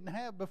you didn't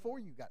have before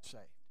you got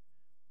saved.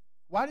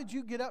 Why did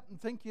you get up and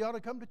think you ought to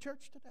come to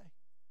church today?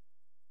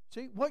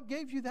 See, what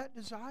gave you that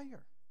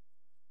desire?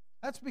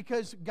 That's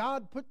because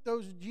God put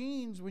those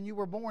genes when you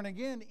were born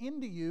again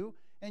into you,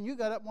 and you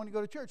got up and wanted to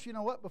go to church. You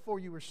know what? Before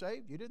you were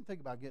saved, you didn't think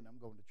about getting up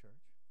and going to church.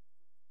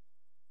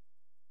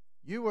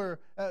 You were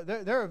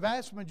there are a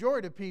vast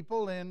majority of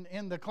people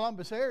in the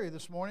Columbus area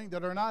this morning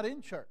that are not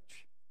in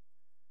church.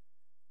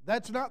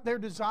 That's not their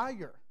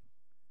desire.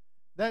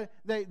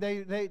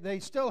 They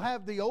still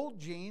have the old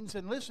genes.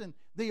 And listen,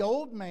 the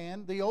old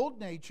man, the old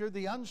nature,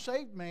 the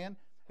unsaved man,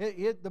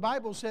 the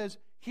Bible says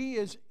he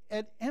is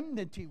at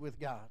enmity with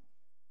God.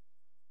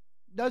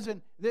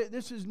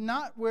 This is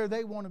not where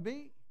they want to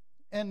be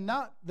and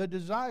not the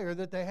desire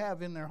that they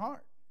have in their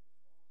heart.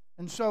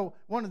 And so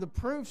one of the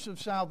proofs of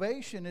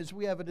salvation is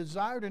we have a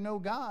desire to know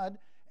God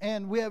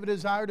and we have a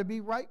desire to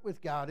be right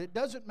with God. It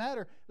doesn't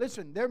matter.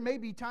 Listen, there may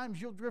be times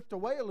you'll drift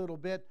away a little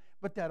bit,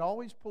 but that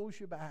always pulls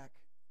you back.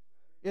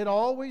 It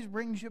always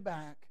brings you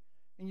back.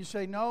 And you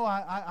say, no,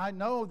 I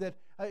know that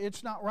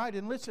it's not right.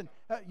 And listen,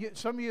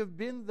 some of you have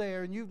been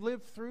there and you've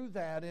lived through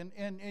that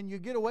and you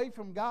get away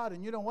from God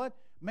and you know what?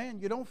 Man,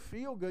 you don't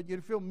feel good. You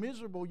feel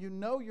miserable. You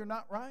know you're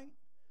not right.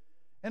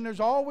 And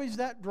there's always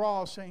that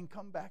draw saying,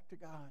 come back to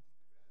God.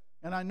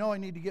 And I know I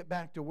need to get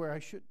back to where I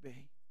should be.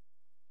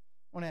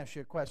 I want to ask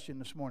you a question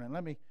this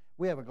morning.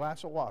 We have a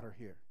glass of water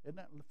here. Isn't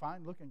that a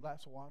fine looking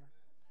glass of water?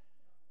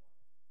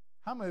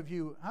 How many of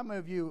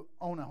you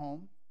own a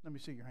home? Let me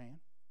see your hand.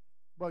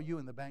 Well, you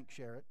and the bank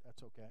share it.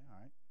 That's okay. All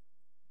right.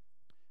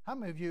 How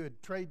many of you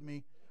would trade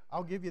me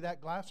I'll give you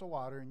that glass of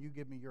water and you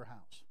give me your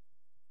house.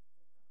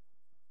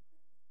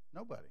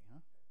 Nobody, huh?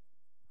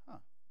 Huh.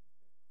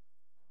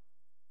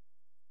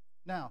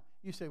 Now,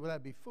 you say, well,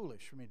 that'd be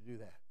foolish for me to do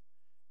that.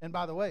 And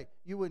by the way,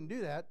 you wouldn't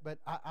do that, but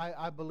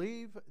I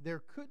believe there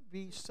could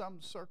be some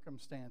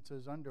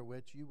circumstances under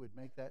which you would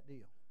make that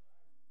deal.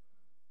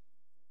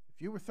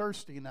 If you were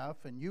thirsty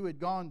enough and you had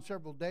gone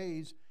several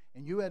days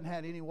and you hadn't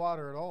had any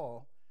water at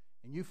all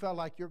and you felt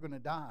like you're going to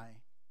die,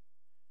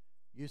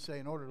 you say,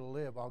 in order to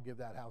live, I'll give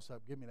that house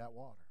up. Give me that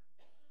water.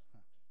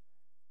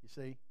 You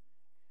see,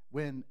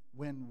 when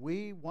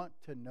we want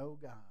to know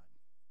God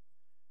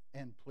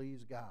and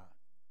please God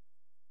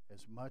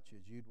as much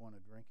as you'd want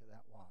to drink of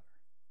that water,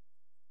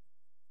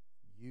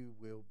 you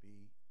will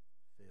be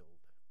filled.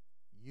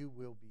 You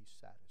will be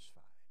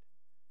satisfied.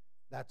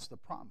 That's the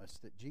promise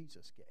that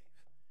Jesus gave.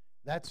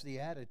 That's the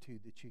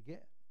attitude that you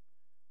get.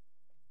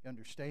 You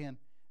understand?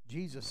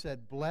 Jesus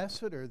said,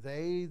 blessed are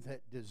they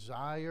that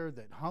desire,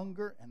 that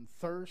hunger and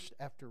thirst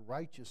after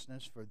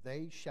righteousness, for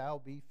they shall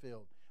be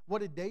filled.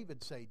 What did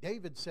David say?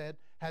 David said,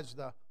 as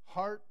the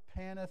hart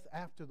panteth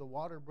after the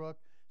water brook,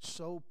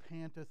 so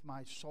panteth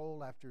my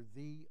soul after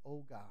thee,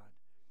 O God.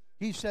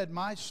 He said,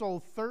 my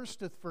soul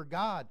thirsteth for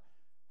God,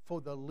 for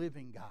the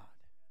living God.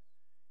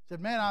 He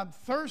said, man, I'm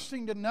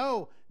thirsting to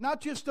know not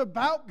just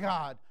about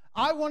God.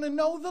 I want to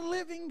know the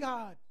living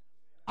God.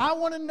 I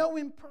want to know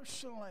Him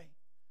personally.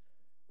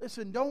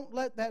 Listen, don't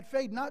let that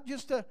fade. Not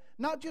just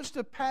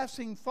a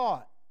passing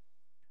thought.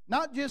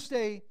 Not just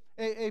a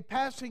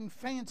passing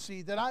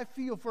fancy that I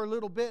feel for a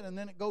little bit and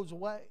then it goes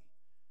away.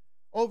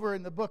 Over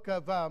in the book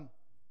of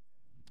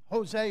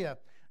Hosea,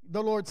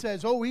 the Lord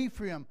says, O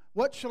Ephraim,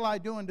 what shall I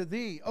do unto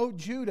thee? O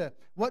Judah,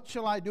 what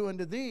shall I do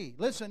unto thee?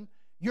 Listen,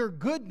 your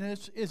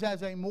goodness is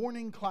as a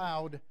morning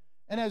cloud,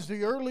 and as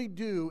the early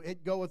dew,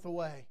 it goeth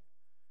away.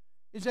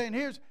 He's saying,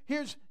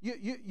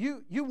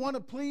 you want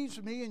to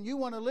please me and you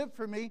want to live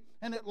for me,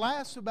 and it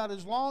lasts about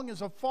as long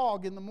as a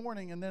fog in the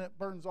morning, and then it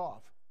burns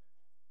off.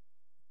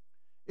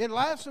 It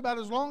lasts about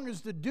as long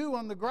as the dew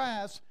on the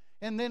grass,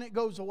 and then it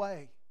goes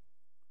away.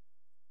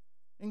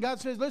 And God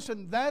says,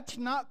 listen, that's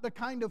not the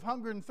kind of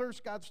hunger and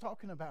thirst God's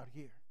talking about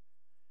here.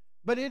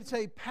 But it's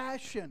a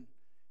passion.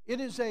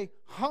 It is a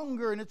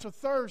hunger and it's a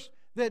thirst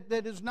that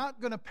is not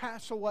going to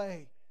pass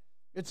away.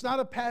 It's not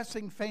a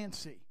passing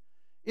fancy.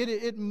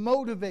 It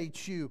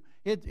motivates you.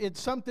 It's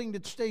something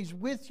that stays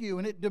with you,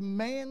 and it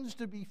demands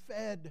to be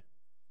fed.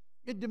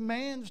 It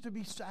demands to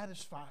be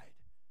satisfied.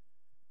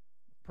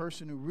 The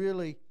person who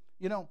really,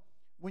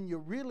 when you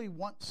really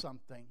want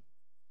something,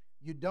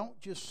 you don't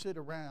just sit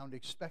around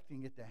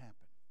expecting it to happen.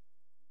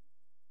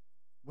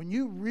 When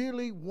you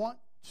really want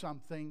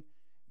something,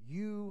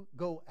 you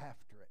go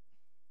after it.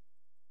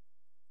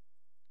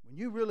 When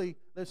you really,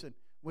 listen,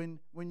 when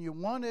you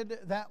wanted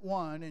that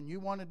one and you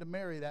wanted to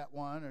marry that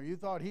one, or you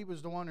thought he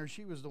was the one or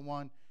she was the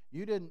one,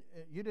 you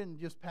didn't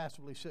just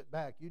passively sit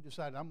back. You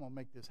decided, I'm going to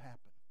make this happen.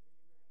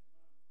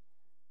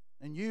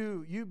 And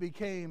you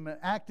became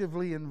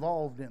actively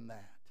involved in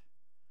that.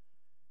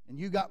 And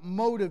you got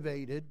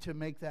motivated to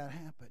make that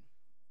happen.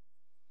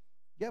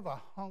 You have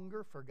a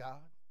hunger for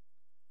God?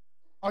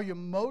 Are you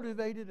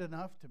motivated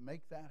enough to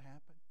make that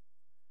happen?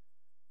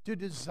 To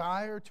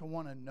desire to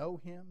want to know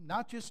Him?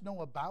 Not just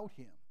know about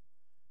Him,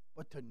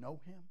 but to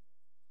know Him?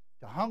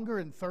 To hunger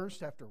and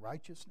thirst after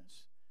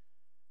righteousness?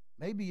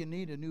 Maybe you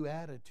need a new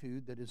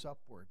attitude that is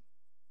upward.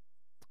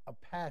 A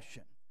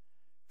passion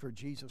for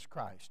Jesus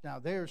Christ. Now,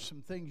 there's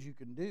some things you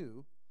can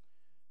do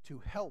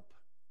to help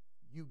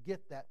you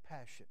get that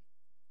passion.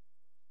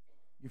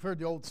 You've heard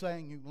the old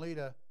saying, you can lead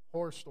a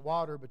horse to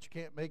water, but you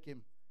can't make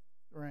him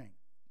drink.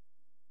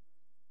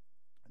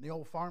 And the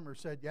old farmer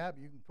said, yeah,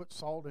 but you can put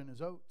salt in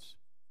his oats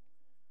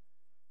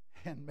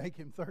and make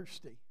him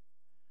thirsty.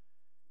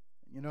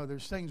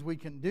 There's things we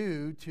can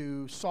do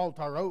to salt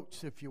our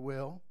oats, if you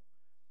will.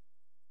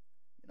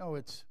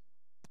 It's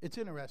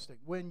interesting.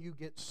 When you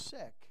get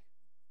sick,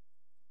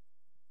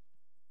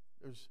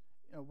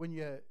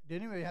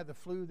 did anybody have the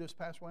flu this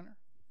past winter?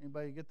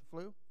 Anybody get the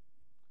flu?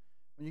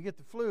 When you get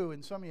the flu,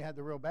 and some of you had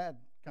the real bad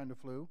kind of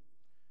flu,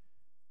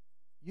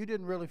 you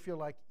didn't really feel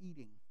like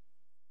eating.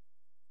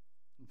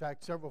 In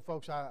fact, several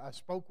folks I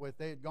spoke with,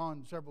 they had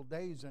gone several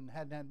days and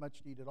hadn't had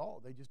much to eat at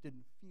all. They just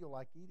didn't feel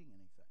like eating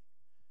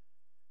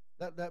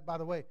anything. That, by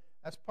the way,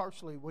 that's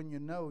partially when you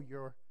know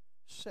you're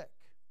sick.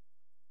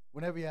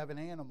 Whenever you have an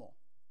animal,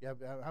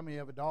 how many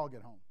have a dog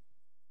at home?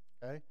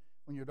 Okay,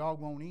 when your dog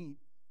won't eat,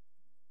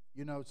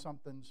 you know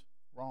something's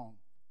wrong.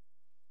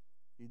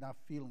 He's not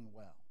feeling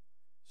well.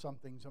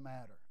 Something's a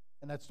matter,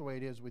 and that's the way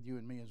it is with you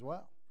and me as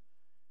well.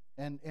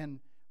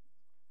 And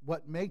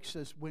what makes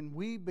us, when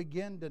we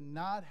begin to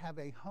not have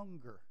a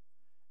hunger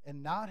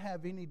and not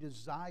have any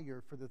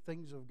desire for the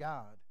things of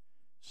God,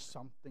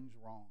 something's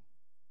wrong.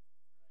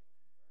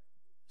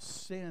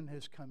 Sin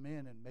has come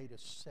in and made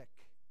us sick.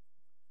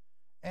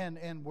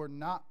 And we're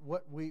not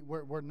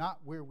we're not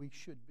where we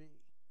should be.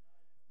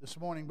 This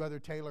morning, Brother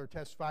Taylor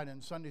testified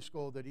in Sunday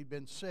school that he'd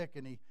been sick,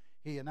 and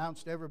he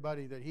announced to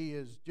everybody that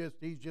he's just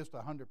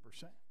 100%.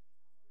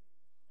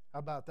 How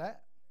about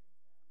that?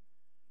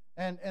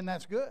 And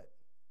that's good.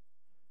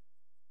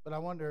 But I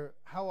wonder,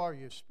 how are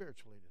you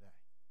spiritually today?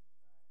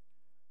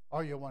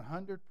 Are you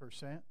 100%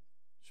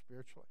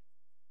 spiritually?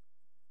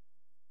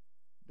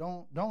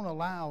 Don't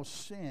allow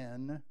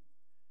sin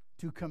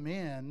to come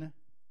in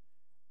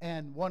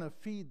and want to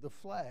feed the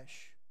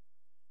flesh,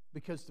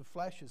 because the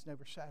flesh is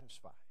never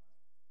satisfied.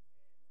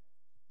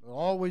 It'll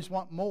always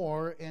want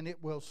more, and it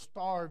will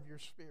starve your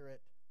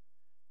spirit.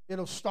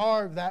 It'll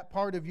starve that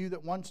part of you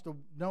that wants to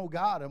know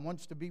God and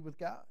wants to be with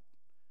God.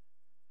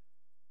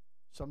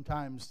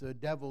 Sometimes the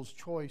devil's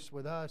choice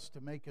with us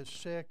to make us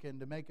sick and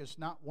to make us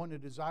not want to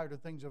desire the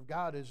things of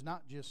God is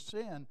not just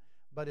sin,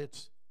 but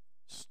it's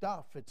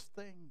stuff, it's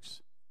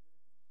things.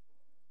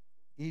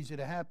 Easy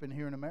to happen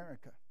here in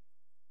America.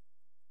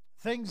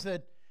 Things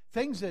that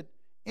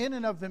in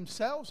and of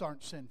themselves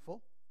aren't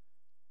sinful,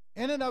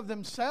 in and of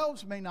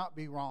themselves may not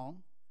be wrong,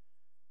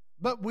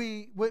 but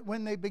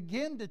when they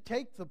begin to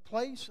take the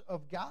place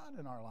of God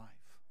in our life,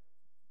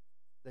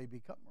 they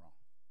become wrong.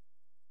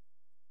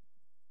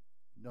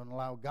 Don't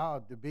allow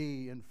God to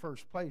be in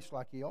first place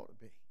like He ought to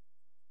be.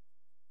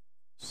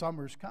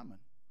 Summer's coming.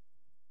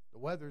 The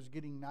weather's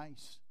getting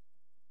nice.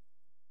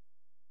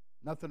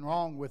 Nothing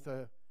wrong with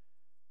a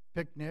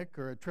picnic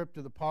or a trip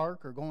to the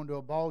park or going to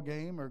a ball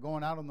game or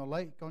going out on the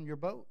lake on your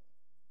boat.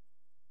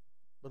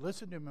 But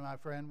listen to me, my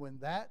friend, when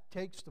that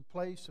takes the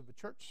place of a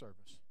church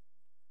service,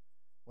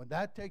 when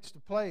that takes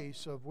the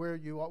place of what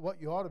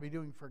you ought to be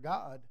doing for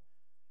God,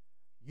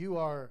 you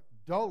are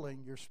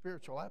dulling your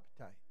spiritual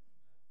appetite.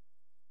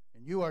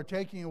 And you are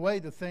taking away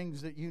the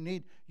things that you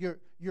need.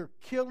 You're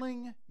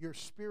killing your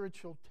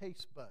spiritual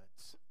taste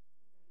buds.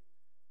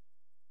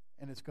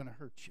 And it's going to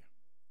hurt you.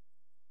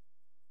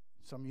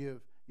 Some of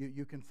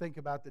you can think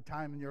about the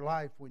time in your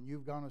life when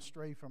you've gone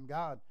astray from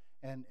God,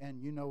 and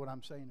you know what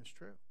I'm saying is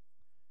true.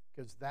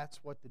 Because that's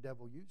what the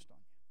devil used on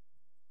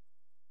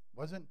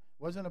you.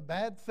 Wasn't a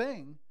bad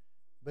thing,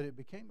 but it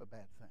became a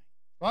bad thing.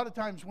 A lot of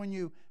times when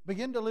you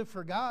begin to live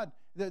for God,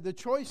 the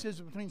choice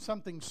is between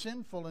something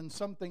sinful and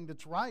something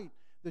that's right.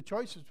 The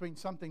choice is between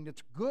something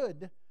that's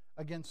good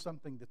against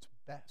something that's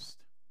best.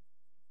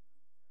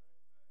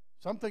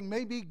 Something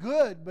may be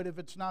good, but if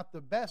it's not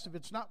the best, if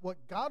it's not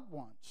what God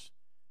wants,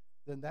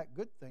 then that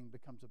good thing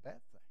becomes a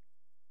bad thing.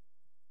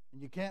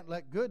 And you can't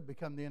let good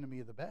become the enemy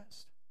of the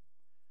best.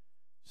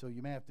 So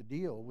you may have to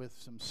deal with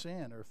some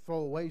sin or throw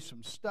away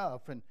some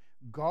stuff and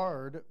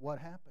guard what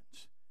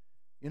happens.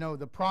 You know,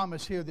 the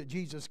promise here that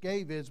Jesus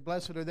gave is,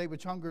 blessed are they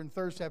which hunger and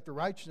thirst after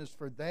righteousness,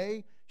 for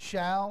they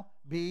shall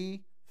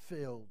be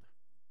filled.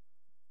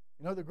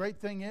 You know, the great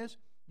thing is,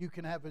 you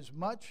can have as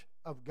much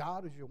of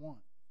God as you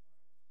want.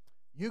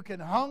 You can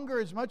hunger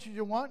as much as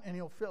you want, and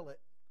He'll fill it.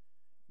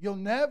 You'll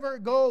never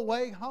go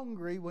away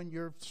hungry when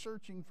you're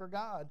searching for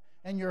God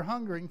and you're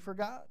hungering for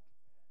God.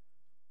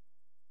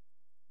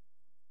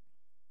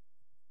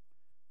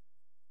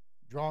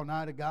 Draw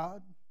nigh to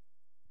God,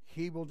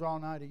 He will draw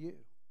nigh to you.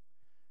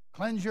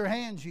 Cleanse your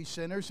hands, ye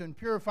sinners, and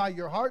purify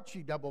your hearts,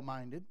 ye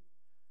double-minded.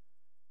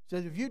 It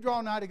says, if you draw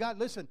nigh to God,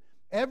 listen,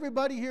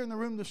 everybody here in the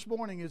room this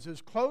morning is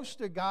as close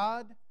to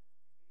God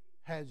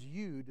as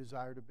you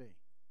desire to be.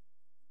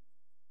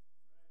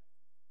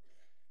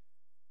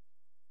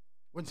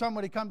 When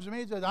somebody comes to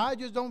me and says, I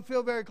just don't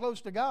feel very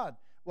close to God.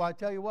 Well, I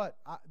tell you what,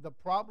 the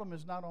problem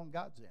is not on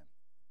God's end.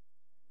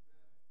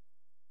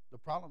 The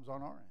problem's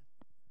on our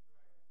end.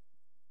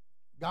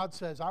 God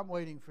says, I'm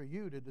waiting for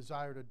you to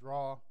desire to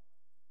draw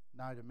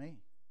nigh to me.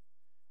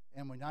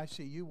 And when I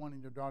see you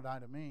wanting to draw nigh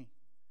to me,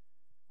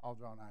 I'll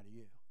draw nigh to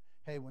you.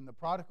 Hey, when the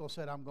prodigal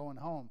said, I'm going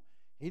home,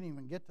 he didn't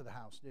even get to the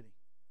house, did he?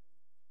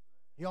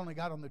 He only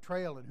got on the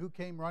trail, and who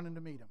came running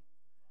to meet him?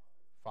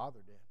 Father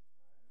did.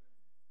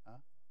 Huh?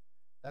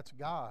 That's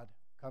God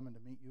coming to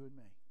meet you and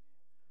me.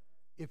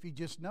 If He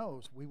just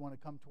knows we want to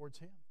come towards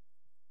Him.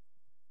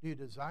 Do you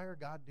desire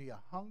God? Do you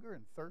hunger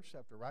and thirst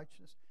after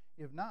righteousness?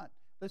 If not,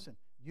 listen,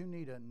 you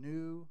need a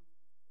new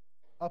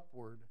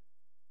upward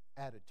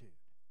attitude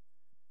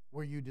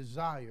where you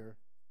desire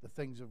the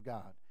things of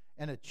God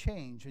and a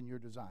change in your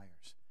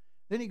desires.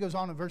 Then he goes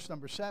on in verse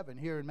number 7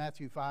 here in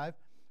Matthew 5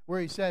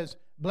 where he says,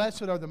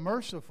 blessed are the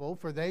merciful,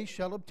 for they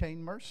shall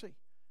obtain mercy.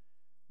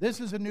 This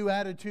is a new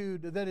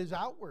attitude that is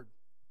outward.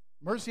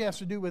 Mercy has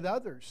to do with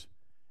others.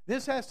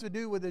 This has to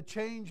do with a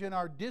change in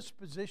our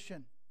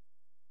disposition.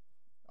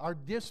 Our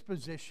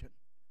disposition.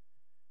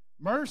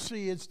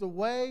 Mercy is the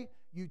way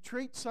you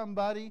treat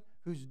somebody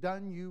who's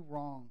done you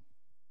wrong.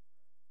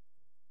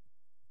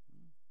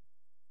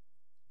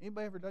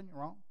 Anybody ever done you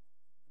wrong?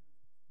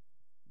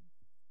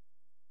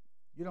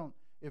 You don't.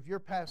 If you're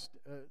past,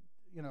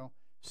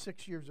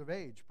 6 years of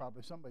age,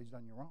 probably somebody's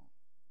done you wrong.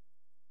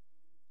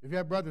 If you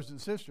have brothers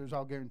and sisters,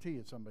 I'll guarantee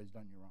you somebody's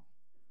done you wrong.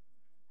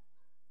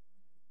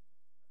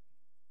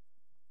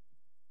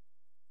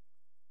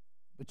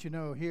 But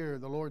here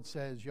the Lord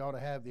says you ought to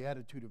have the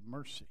attitude of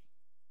mercy.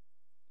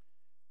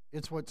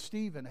 It's what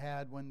Stephen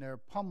had when they're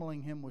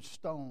pummeling him with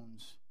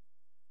stones.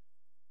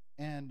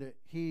 And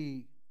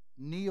he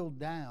kneeled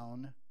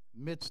down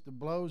amidst the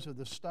blows of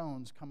the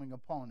stones coming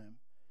upon him.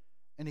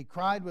 And he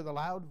cried with a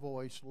loud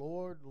voice,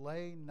 Lord,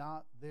 lay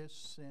not this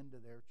sin to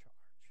their charge.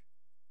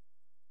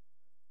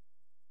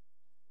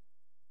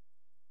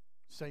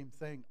 Same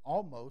thing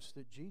almost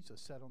that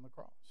Jesus said on the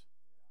cross.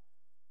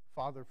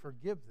 Father,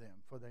 forgive them,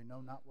 for they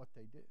know not what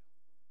they do.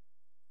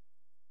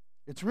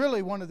 It's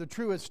really one of the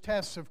truest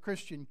tests of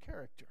Christian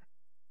character.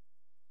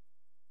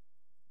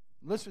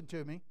 Listen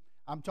to me.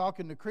 I'm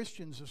talking to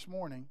Christians this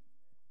morning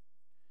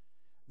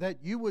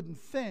that you wouldn't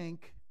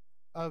think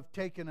of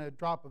taking a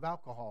drop of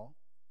alcohol.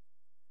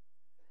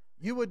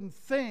 You wouldn't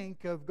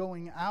think of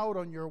going out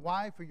on your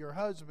wife or your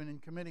husband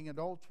and committing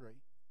adultery.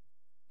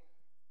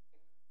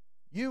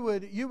 You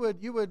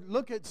would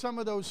look at some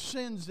of those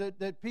sins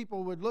that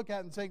people would look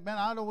at and say, man,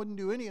 I wouldn't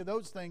do any of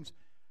those things.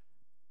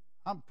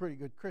 I'm a pretty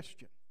good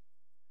Christian.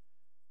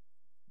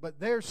 But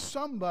there's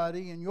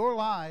somebody in your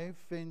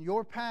life, in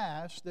your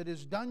past, that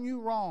has done you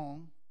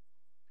wrong,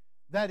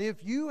 that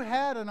if you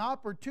had an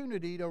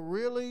opportunity to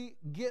really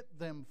get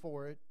them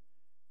for it,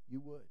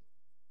 you would.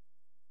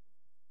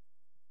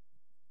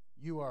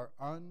 You are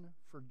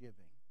unforgiving.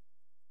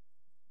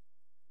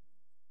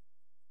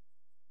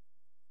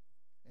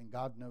 And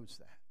God knows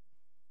that.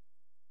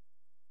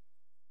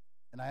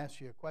 And I ask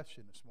you a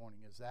question this morning.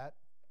 Is that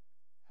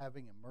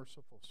having a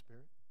merciful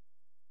spirit?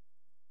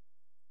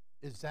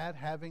 Is that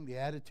having the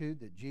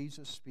attitude that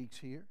Jesus speaks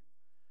here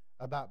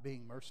about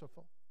being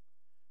merciful?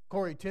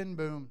 Corrie ten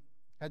Boom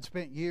had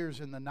spent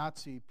years in the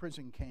Nazi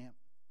prison camp.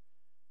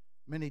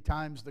 Many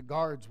times the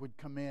guards would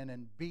come in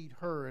and beat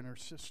her and her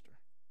sister.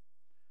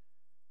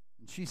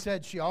 And she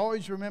said she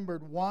always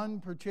remembered one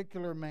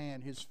particular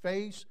man. His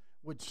face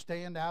would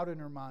stand out in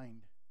her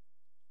mind.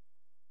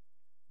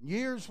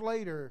 Years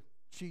later,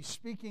 she's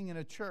speaking in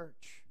a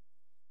church,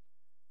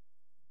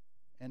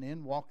 and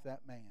in walked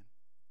that man.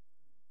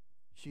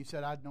 She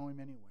said, I'd know him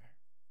anywhere.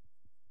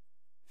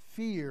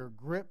 Fear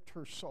gripped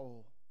her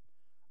soul,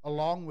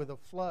 along with a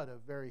flood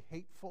of very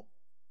hateful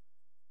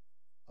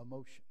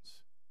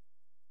emotions.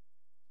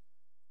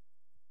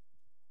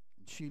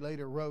 And she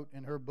later wrote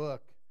in her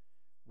book,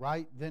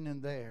 right then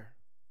and there,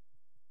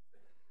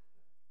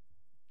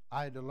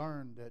 I had to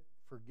learn that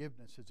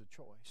forgiveness is a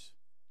choice.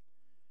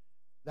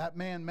 That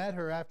man met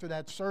her after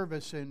that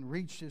service and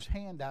reached his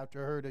hand out to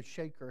her to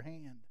shake her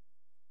hand.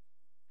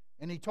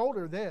 And he told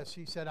her this.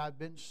 He said, I've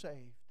been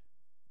saved.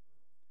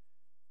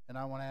 And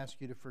I want to ask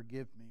you to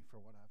forgive me for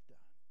what I've done.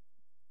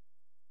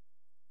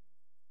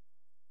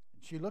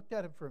 And she looked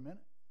at him for a minute.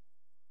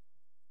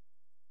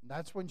 And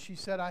that's when she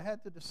said, I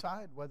had to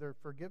decide whether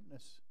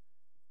forgiveness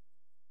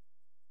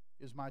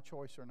is my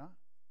choice or not.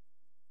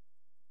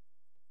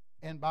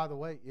 And by the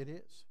way, it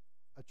is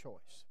a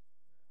choice.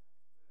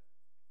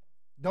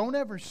 Don't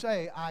ever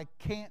say, I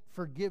can't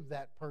forgive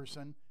that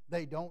person.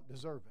 They don't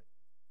deserve it.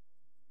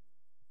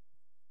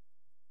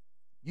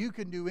 You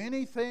can do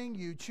anything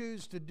you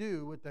choose to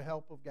do with the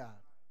help of God.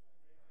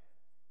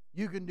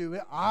 You can do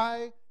it.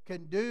 I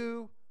can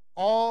do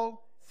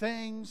all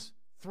things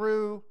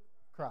through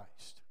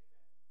Christ.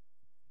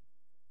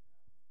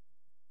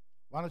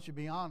 Why don't you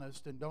be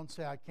honest and don't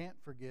say, I can't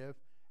forgive,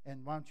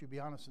 and why don't you be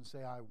honest and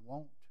say, I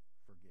won't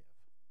forgive?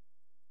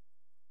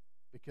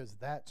 Because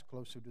that's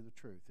closer to the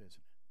truth, isn't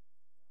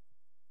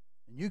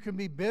it? And you can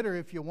be bitter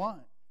if you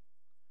want.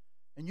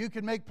 And you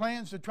can make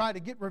plans to try to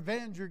get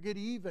revenge or get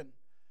even.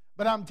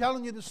 But I'm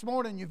telling you this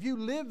morning, if you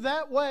live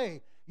that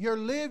way, you're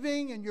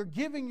living and you're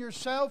giving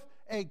yourself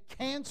a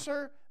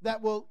cancer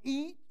that will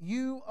eat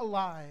you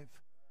alive.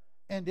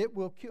 And it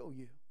will kill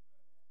you.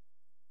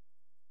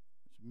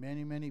 There's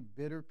many, many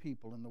bitter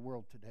people in the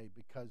world today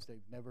because they've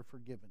never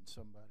forgiven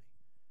somebody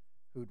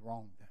who'd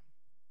wronged them.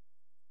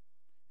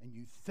 And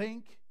you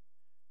think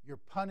you're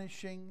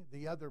punishing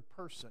the other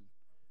person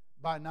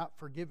by not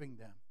forgiving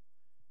them.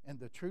 And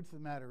the truth of the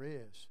matter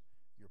is,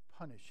 you're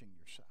punishing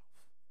yourself.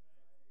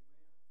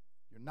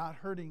 You're not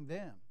hurting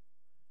them.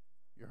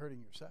 You're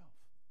hurting yourself.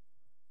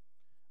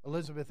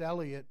 Elizabeth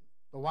Elliot,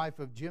 the wife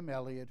of Jim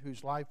Elliot,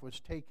 whose life was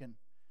taken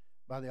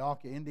by the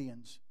Auca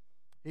Indians,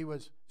 he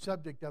was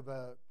subject of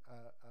a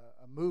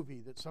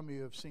movie that some of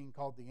you have seen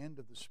called The End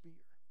of the Spear.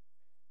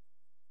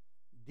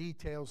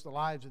 Details the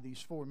lives of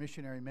these 4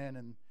 missionary men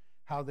and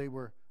how they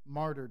were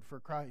martyred for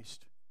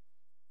Christ.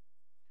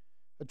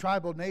 A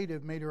tribal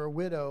native made her a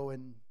widow,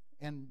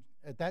 and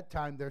at that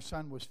time their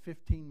son was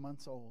 15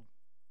 months old.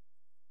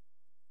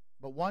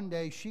 But one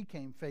day she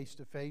came face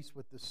to face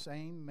with the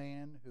same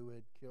man who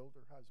had killed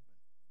her husband.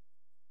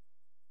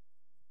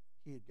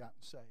 He had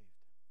gotten saved.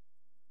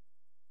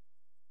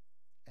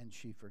 And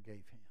she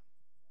forgave him.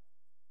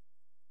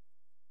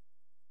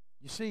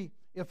 You see,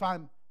 if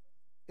I'm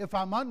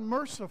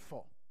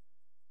unmerciful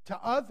to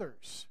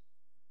others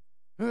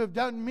who have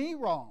done me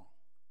wrong,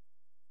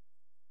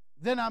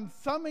 then I'm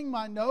thumbing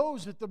my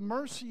nose at the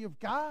mercy of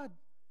God,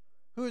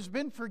 who has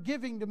been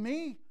forgiving to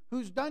me,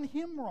 who's done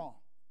him wrong.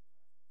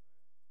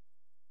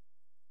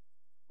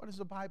 What does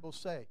the Bible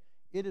say?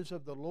 It is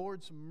of the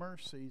Lord's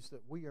mercies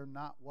that we are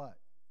not what?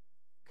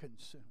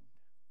 Consumed.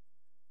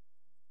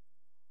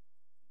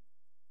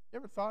 You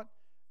ever thought,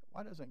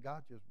 why doesn't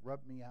God just rub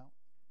me out?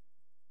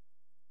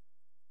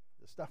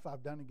 the stuff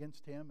I've done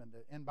against him,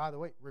 and by the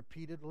way,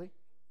 repeatedly.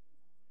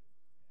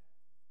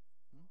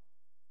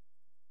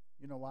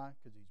 You know why?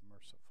 Because he's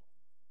merciful.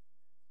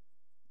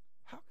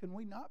 How can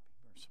we not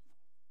be merciful?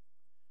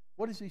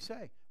 What does he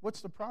say?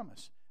 What's the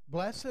promise?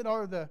 Blessed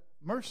are the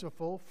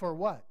merciful, for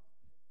what?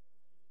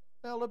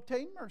 They'll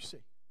obtain mercy.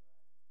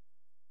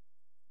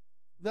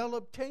 They'll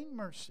obtain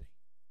mercy.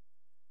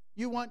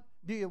 Do you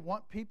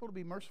want people to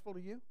be merciful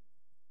to you?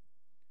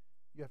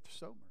 You have to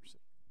sow mercy.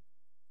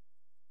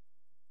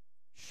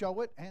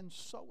 Show it and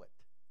sow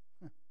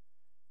it.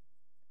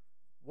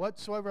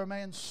 Whatsoever a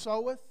man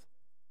soweth,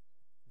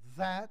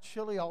 that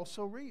shall he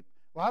also reap.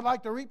 Well, I'd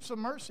like to reap some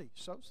mercy.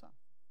 Sow some.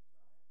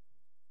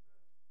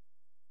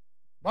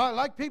 Well, I'd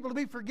like people to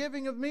be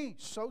forgiving of me.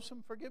 Sow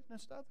some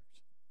forgiveness to others.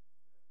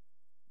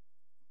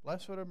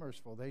 Blessed are the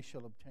merciful, they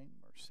shall obtain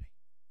mercy.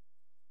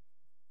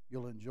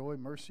 You'll enjoy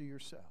mercy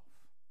yourself.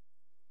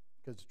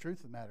 Because the truth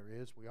of the matter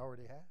is, we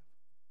already have.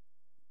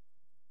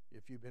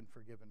 If you've been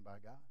forgiven by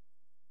God.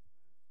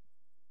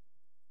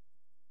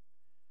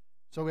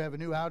 So we have a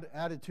new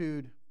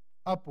attitude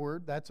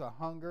upward. That's a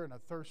hunger and a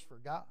thirst for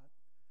God.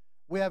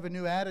 We have a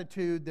new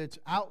attitude that's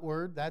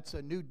outward. That's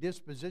a new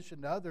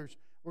disposition to others.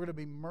 We're going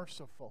to be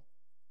merciful.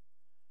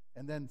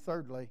 And then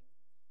thirdly,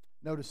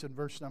 notice in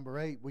verse number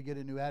 8, we get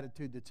a new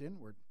attitude that's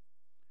inward.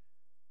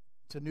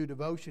 It's a new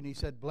devotion. He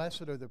said,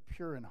 blessed are the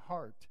pure in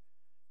heart,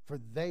 for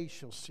they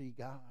shall see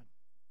God.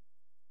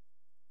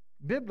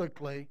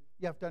 Biblically,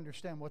 you have to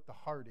understand what the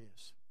heart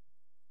is.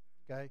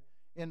 Okay?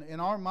 In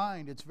our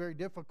mind, it's very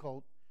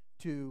difficult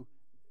to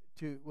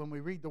when we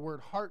read the word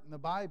heart in the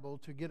Bible,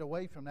 to get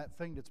away from that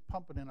thing that's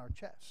pumping in our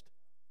chest.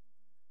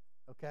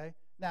 Okay?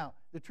 Now,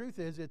 the truth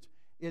is, it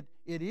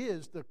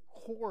is the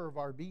core of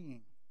our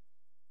being.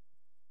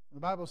 The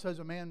Bible says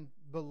a man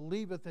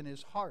believeth in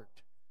his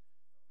heart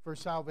for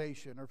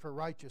salvation or for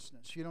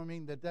righteousness. You know what I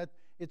mean? That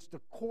it's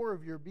the core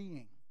of your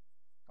being.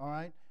 All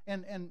right?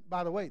 And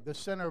by the way, the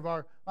center of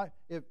our life,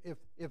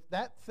 if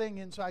that thing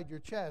inside your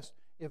chest,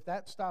 if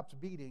that stops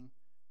beating,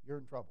 you're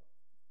in trouble.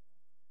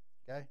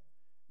 Okay?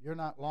 You're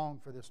not long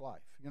for this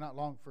life. You're not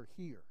long for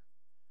here.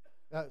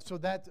 So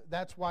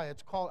that's why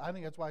it's called, I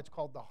think that's why it's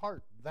called the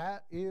heart.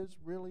 That is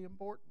really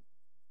important.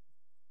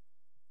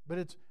 But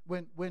it's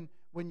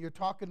when you're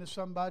talking to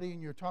somebody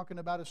and you're talking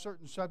about a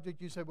certain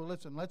subject, you say, well,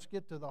 listen, let's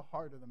get to the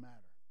heart of the matter.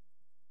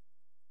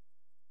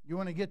 You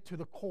want to get to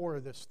the core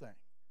of this thing.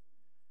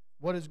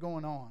 What is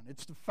going on?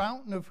 It's the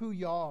fountain of who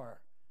you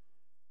are.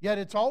 Yet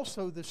it's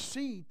also the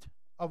seat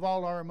of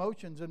all our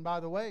emotions. And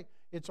by the way,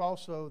 it's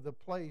also the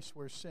place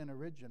where sin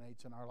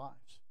originates in our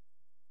lives.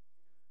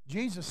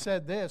 Jesus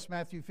said this,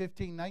 Matthew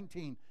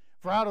 15:19,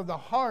 for out of the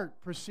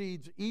heart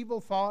proceeds evil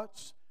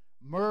thoughts,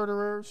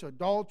 murderers,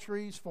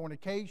 adulteries,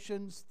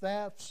 fornications,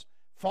 thefts,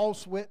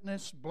 false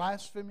witness,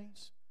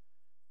 blasphemies.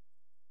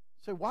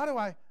 So why do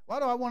I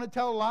want to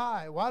tell a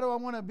lie? Why do I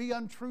want to be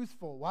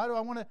untruthful? Why do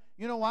I want to,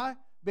 you know why?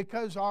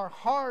 Because our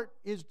heart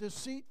is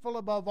deceitful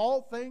above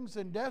all things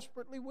and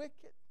desperately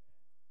wicked.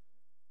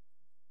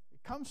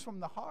 It comes from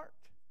the heart.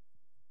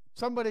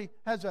 Somebody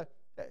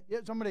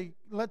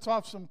lets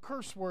off some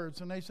curse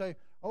words and they say,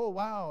 oh,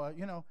 wow,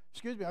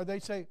 excuse me. Or they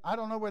say, I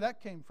don't know where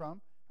that came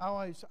from. I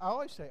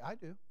always say, I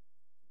do.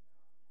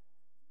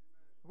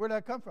 Where did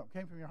that come from?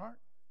 Came from your heart.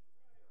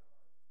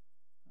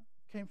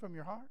 Came from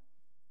your heart.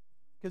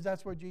 Because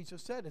that's what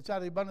Jesus said. It's out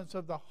of the abundance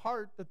of the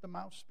heart that the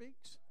mouth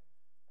speaks.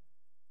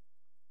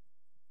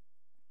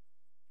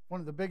 One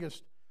of the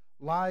biggest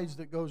lies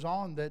that goes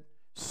on that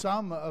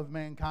some of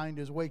mankind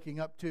is waking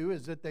up to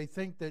is that they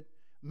think that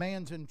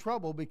man's in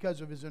trouble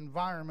because of his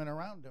environment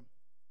around him.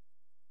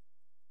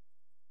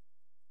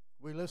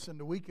 We listened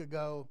a week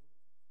ago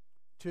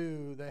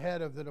to the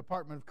head of the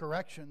Department of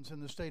Corrections in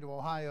the state of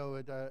Ohio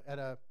at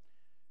a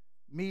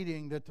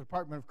meeting that the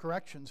Department of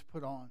Corrections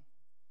put on.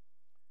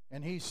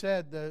 And he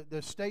said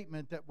the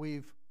statement that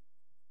we've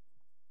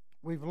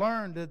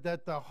learned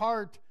that the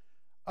heart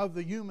of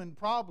the human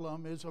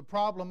problem is a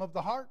problem of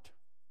the heart.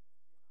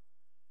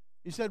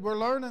 He said we're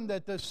learning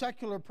that the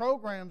secular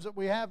programs that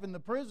we have in the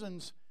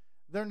prisons,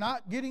 they're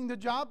not getting the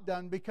job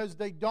done because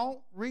they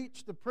don't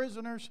reach the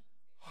prisoner's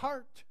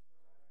heart.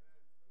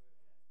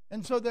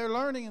 And so they're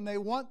learning and they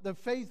want the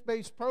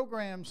faith-based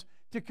programs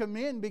to come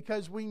in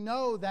because we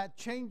know that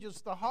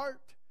changes the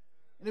heart.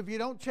 And if you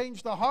don't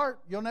change the heart,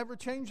 you'll never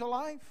change a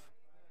life.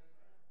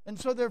 And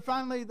so they're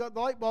finally, the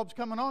light bulb's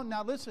coming on.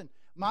 Now listen,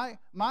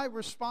 my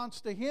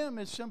response to him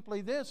is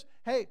simply this.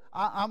 Hey,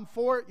 I'm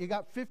for it. You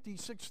got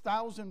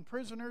 56,000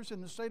 prisoners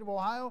in the state of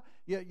Ohio.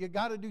 You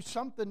got to do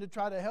something to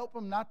try to help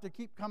them, not to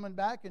keep coming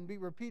back and be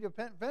repeat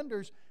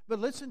offenders. But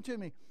listen to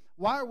me.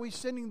 Why are we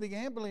sending the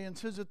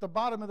ambulances at the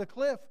bottom of the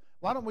cliff?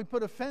 Why don't we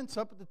put a fence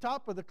up at the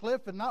top of the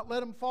cliff and not let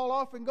them fall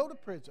off and go to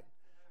prison?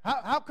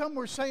 How come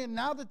we're saying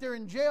now that they're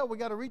in jail, we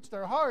got to reach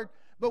their heart,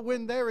 but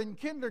when they're in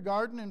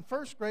kindergarten and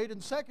first grade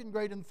and second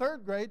grade and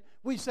third grade,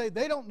 we say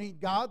they don't need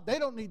God, they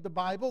don't need the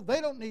Bible, they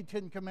don't need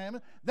 10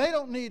 Commandments, they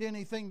don't need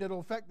anything that will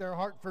affect their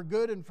heart for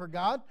good and for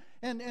God.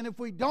 And if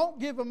we don't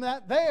give them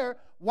that there,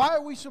 why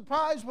are we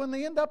surprised when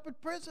they end up in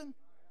prison?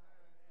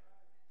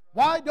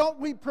 Why don't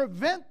we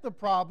prevent the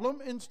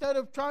problem instead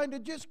of trying to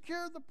just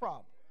cure the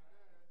problem?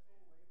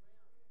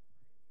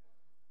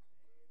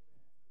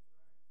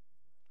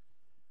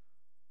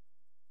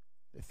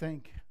 They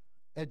think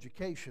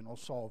education will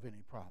solve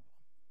any problem.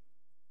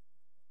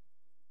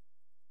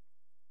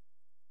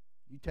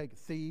 You take a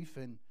thief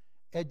and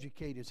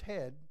educate his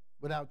head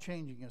without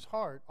changing his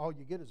heart, all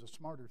you get is a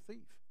smarter thief.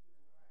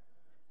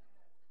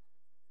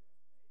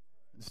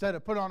 Instead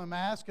of put on a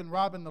mask and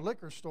robbing the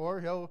liquor store,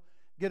 he'll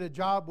get a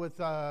job with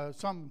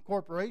some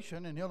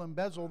corporation and he'll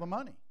embezzle the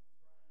money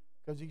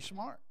because he's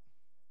smart.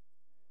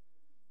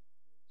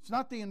 It's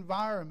not the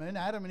environment.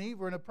 Adam and Eve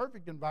were in a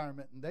perfect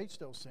environment and they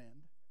still sinned.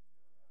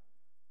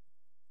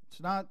 It's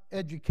not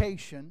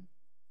education,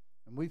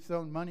 and we've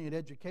thrown money at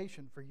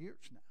education for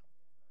years now.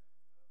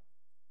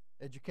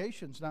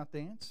 Education's not the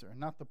answer,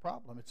 not the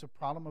problem. It's a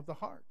problem of the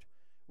heart.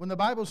 When the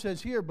Bible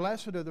says here,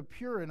 blessed are the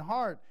pure in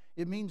heart,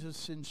 it means a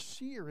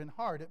sincere in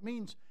heart. It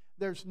means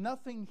there's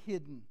nothing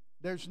hidden.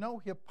 There's no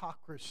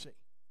hypocrisy.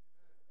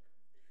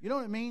 You know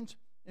what it means?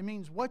 It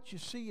means what you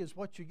see is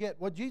what you get.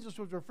 What Jesus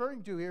was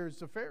referring to here is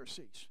the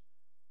Pharisees.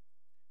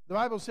 The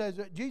Bible says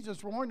that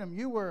Jesus warned them,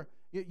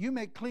 you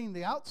may clean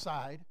the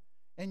outside,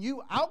 and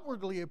you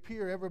outwardly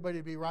appear everybody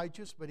to be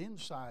righteous, but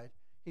inside,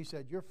 he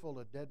said, you're full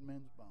of dead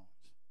men's bones.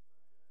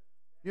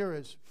 You're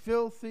as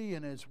filthy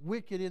and as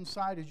wicked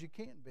inside as you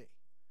can be.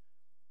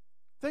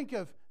 Think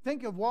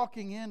of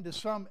walking into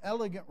some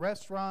elegant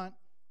restaurant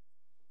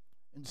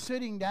and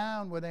sitting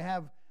down where they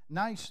have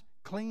nice,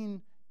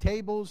 clean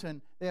tables,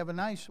 and they have a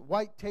nice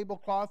white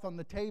tablecloth on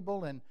the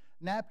table and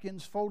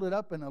napkins folded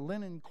up in a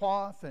linen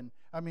cloth, and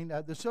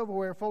the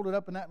silverware folded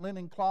up in that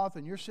linen cloth,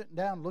 and you're sitting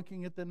down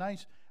looking at the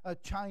nice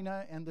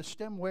china and the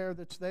stemware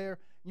that's there,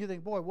 and you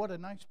think, boy, what a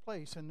nice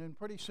place. And then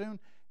pretty soon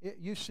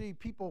you see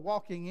people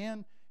walking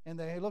in, and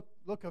they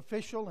look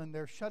official, and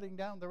they're shutting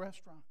down the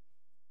restaurant.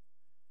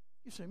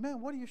 You say,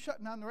 man, what are you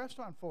shutting down the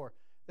restaurant for?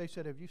 They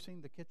said, have you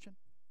seen the kitchen?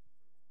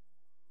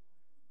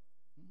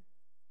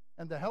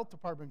 And the health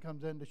department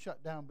comes in to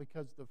shut down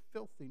because the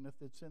filthiness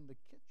that's in the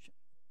kitchen.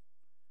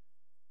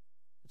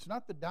 It's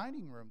not the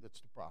dining room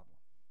that's the problem.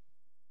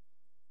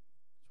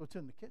 It's what's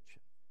in the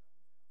kitchen.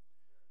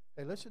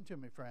 Hey, listen to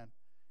me, friend.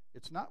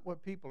 It's not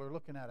what people are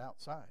looking at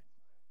outside.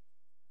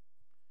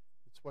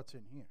 It's what's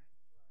in here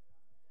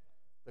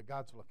that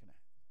God's looking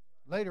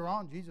at. Later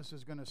on, Jesus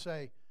is going to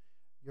say,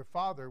 your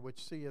Father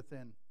which seeth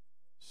in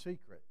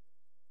secret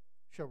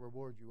shall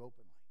reward you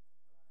openly.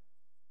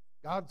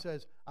 God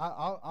says,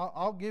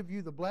 I'll give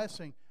you the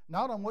blessing,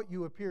 not on what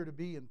you appear to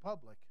be in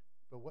public,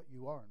 but what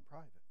you are in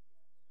private,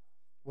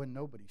 when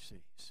nobody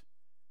sees.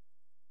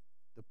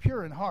 The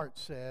pure in heart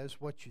says,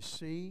 what you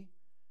see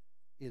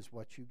is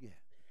what you get.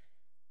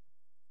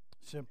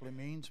 Simply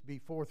means be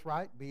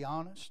forthright, be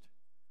honest,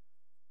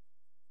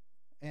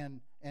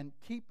 and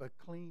keep a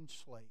clean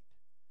slate.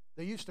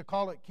 They used to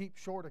call it keep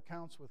short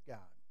accounts with God.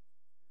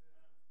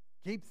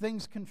 Keep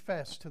things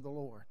confessed to the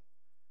Lord.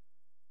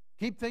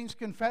 Keep things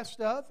confessed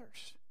to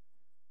others.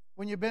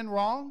 When you've been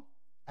wrong,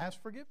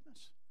 ask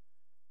forgiveness.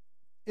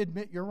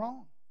 Admit you're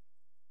wrong.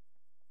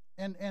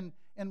 And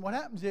what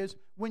happens is,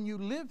 when you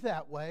live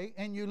that way,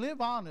 and you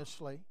live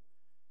honestly,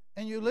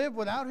 and you live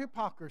without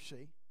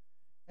hypocrisy,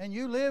 and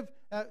you live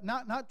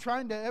not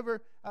trying to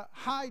ever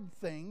hide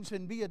things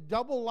and be a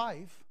double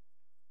life,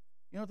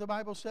 you know what the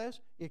Bible says?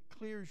 It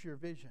clears your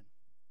vision.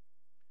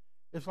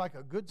 It's like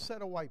a good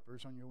set of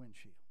wipers on your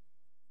windshield.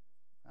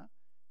 Huh?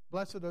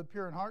 Blessed are the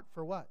pure in heart,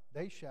 for what?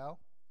 They shall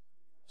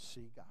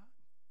see God.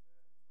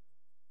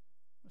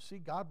 See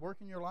God work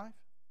in your life?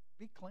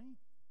 Be clean.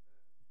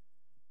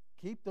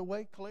 Keep the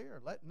way clear.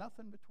 Let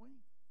nothing between.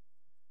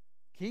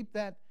 Keep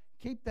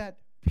that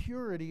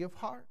purity of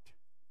heart.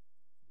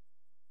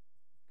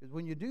 Because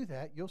when you do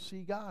that, you'll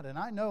see God. And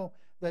I know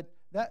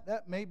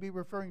that may be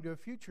referring to a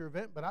future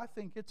event, but I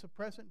think it's a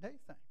present day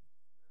thing.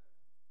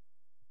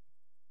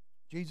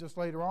 Jesus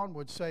later on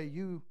would say,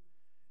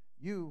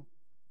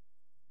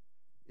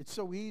 it's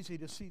so easy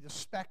to see the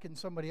speck in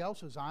somebody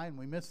else's eye and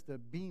we miss the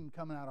beam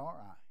coming out of our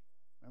eye.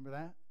 Remember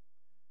that?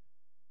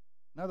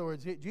 In other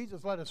words,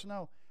 Jesus let us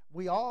know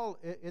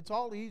it's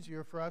all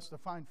easier for us to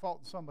find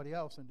fault in somebody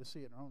else than to see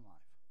it in our own life.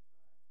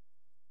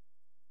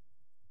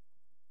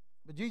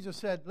 But Jesus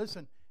said,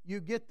 listen, you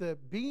get the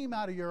beam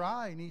out of your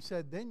eye, and he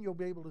said, then you'll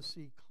be able to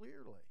see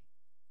clearly.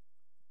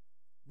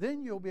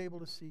 Then you'll be able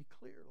to see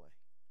clearly.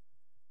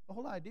 The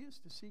whole idea is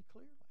to see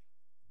clearly.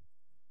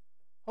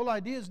 The whole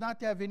idea is not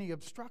to have any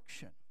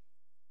obstruction.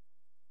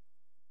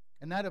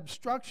 And that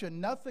obstruction,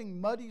 nothing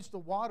muddies the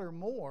water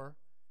more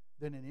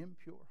than an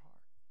impure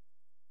heart,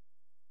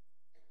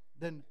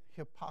 than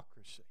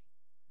hypocrisy,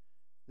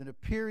 than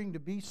appearing to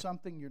be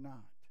something you're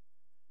not.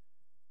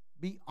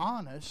 Be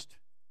honest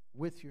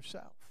with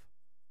yourself.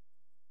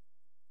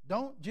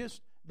 Don't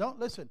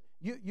listen.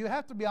 You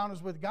have to be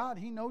honest with God.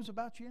 He knows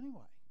about you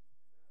anyway.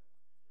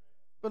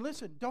 But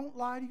listen, don't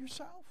lie to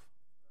yourself.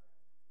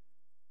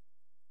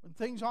 When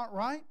things aren't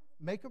right,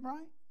 make them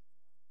right.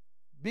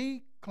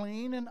 Be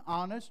clean and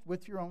honest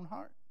with your own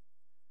heart.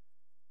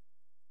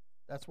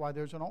 That's why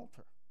there's an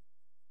altar.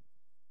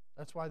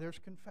 That's why there's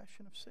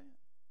confession of sin.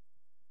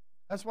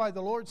 That's why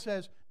the Lord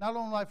says, not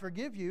only will I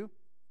forgive you,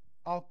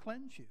 I'll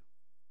cleanse you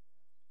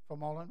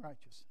from all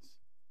unrighteousness.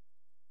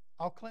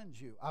 I'll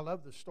cleanse you. I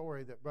love the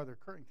story that Brother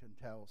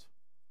Currington tells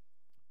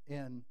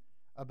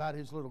about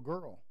his little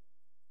girl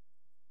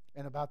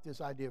and about this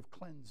idea of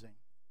cleansing.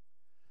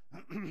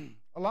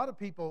 A lot of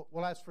people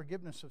will ask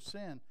forgiveness of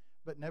sin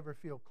but never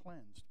feel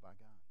cleansed by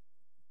God.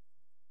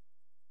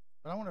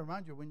 But I want to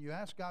remind you, when you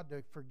ask God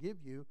to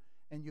forgive you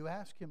and you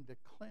ask Him to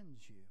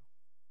cleanse you,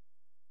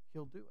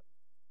 He'll do it.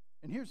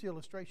 And here's the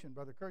illustration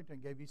Brother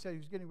Currington gave. He said he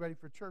was getting ready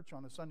for church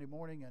on a Sunday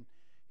morning, and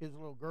his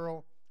little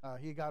girl,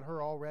 he got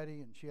her all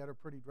ready, and she had her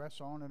pretty dress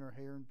on and her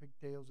hair and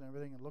pigtails and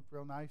everything, and looked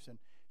real nice. And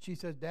she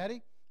says,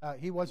 Daddy,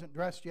 he wasn't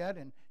dressed yet,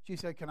 and she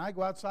said, can I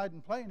go outside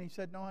and play? And he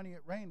said, no, honey,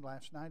 it rained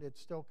last night.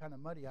 It's still kind of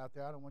muddy out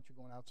there. I don't want you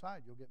going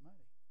outside. You'll get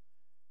muddy.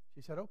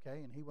 She said,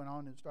 okay. And he went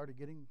on and started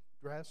getting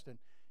dressed, and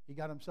he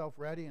got himself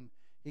ready, and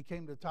he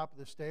came to the top of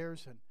the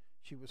stairs, and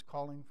she was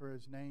calling for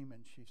his name,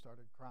 and she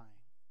started crying.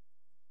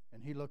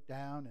 And he looked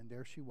down, and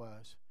there she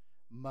was,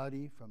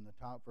 muddy from the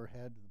top of her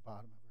head to the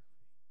bottom of her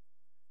feet.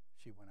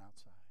 She went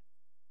outside.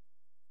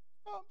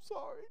 I'm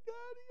sorry,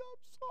 Daddy,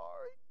 I'm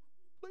sorry.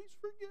 Please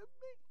forgive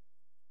me.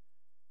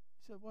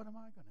 He said, what am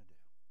I going to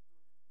do?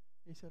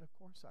 He said, of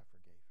course I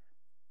forgave her.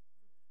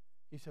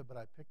 He said, but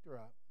I picked her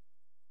up,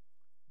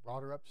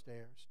 brought her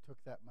upstairs, took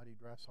that muddy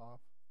dress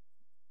off,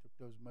 took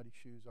those muddy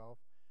shoes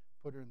off,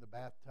 put her in the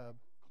bathtub,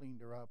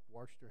 cleaned her up,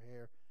 washed her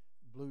hair,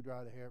 blew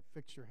dry the hair,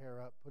 fixed her hair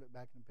up, put it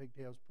back in the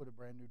pigtails, put a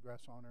brand new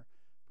dress on her,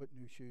 put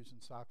new shoes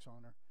and socks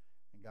on her,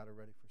 and got her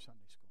ready for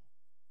Sunday school.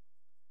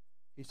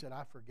 He said,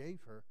 I forgave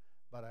her,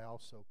 but I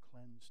also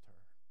cleansed her.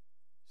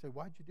 I said,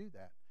 why'd you do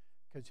that?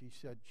 Because he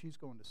said, she's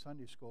going to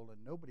Sunday school,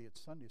 and nobody at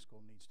Sunday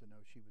school needs to know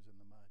she was in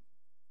the mud.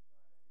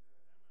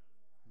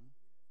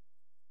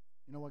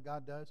 You know what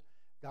God does?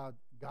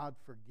 God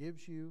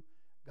forgives you,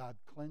 God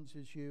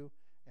cleanses you,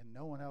 and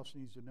no one else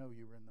needs to know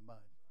you were in the mud.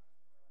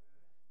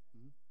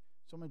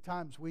 So many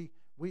times we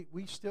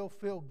still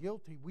feel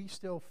guilty. We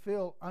still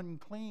feel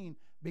unclean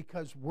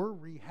because we're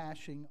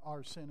rehashing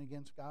our sin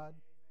against God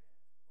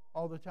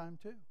all the time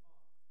too.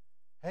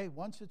 Hey,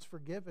 once it's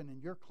forgiven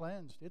and you're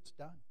cleansed, it's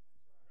done.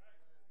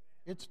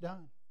 It's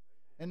done.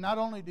 And not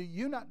only do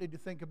you not need to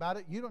think about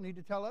it, you don't need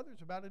to tell others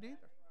about it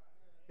either.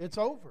 It's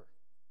over.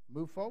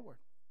 Move forward.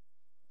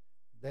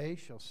 They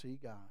shall see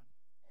God.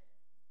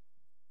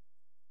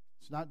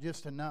 It's not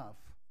just enough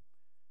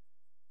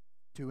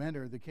to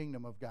enter the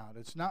kingdom of God.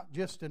 It's not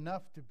just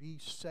enough to be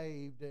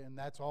saved and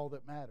that's all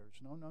that matters.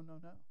 No, no, no,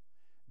 no.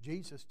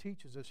 Jesus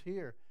teaches us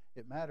here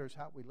it matters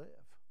how we live.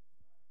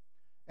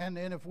 And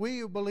if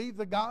we believe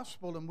the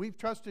gospel and we've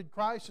trusted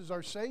Christ as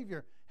our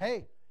Savior,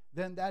 hey,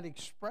 then that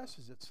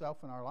expresses itself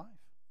in our life.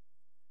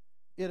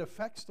 It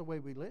affects the way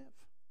we live.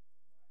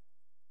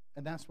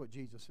 And that's what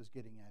Jesus is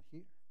getting at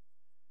here.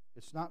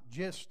 It's not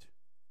just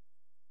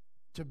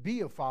to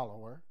be a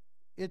follower,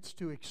 it's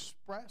to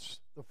express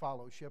the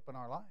fellowship in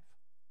our life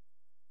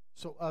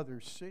so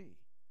others see.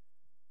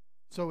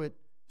 So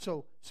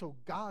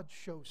God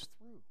shows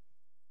through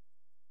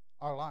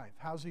our life.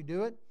 How's He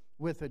do it?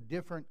 With a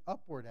different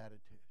upward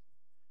attitude.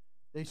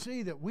 They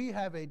see that we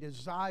have a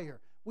desire,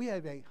 we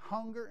have a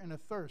hunger and a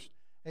thirst,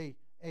 a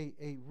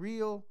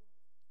real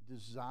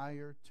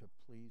desire to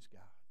please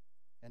God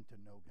and to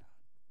know God.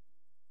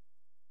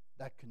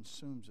 That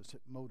consumes us.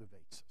 It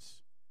motivates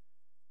us.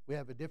 We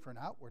have a different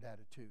outward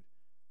attitude.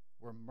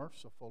 We're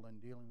merciful in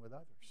dealing with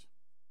others.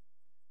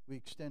 We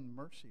extend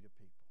mercy to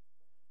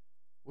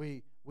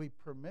people. We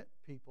permit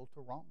people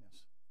to wrong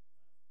us.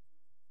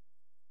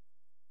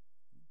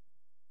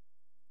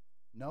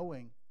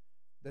 Knowing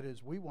that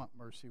as we want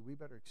mercy, we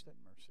better extend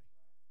mercy.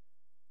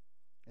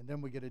 And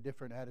then we get a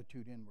different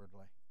attitude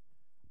inwardly.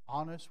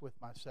 Honest with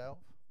myself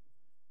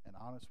and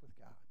honest with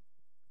God.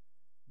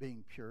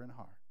 Being pure in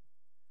heart.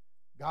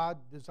 God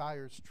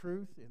desires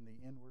truth in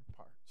the inward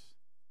parts.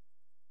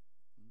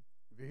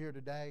 If you're here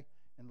today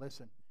and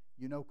listen,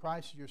 you know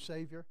Christ is your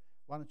Savior,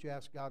 why don't you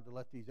ask God to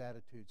let these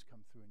attitudes come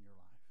through in your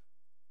life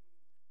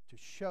to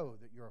show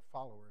that you're a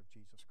follower of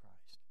Jesus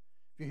Christ.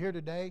 If you're here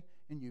today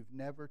and you've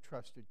never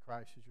trusted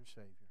Christ as your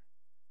Savior,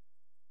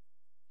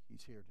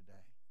 He's here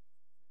today.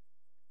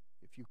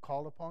 If you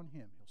call upon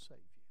Him, He'll save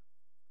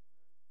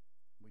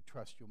you. We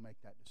trust you'll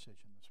make that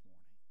decision this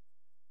morning.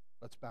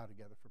 Let's bow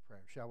together for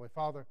prayer, shall we?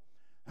 Father,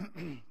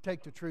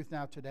 take the truth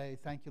now today.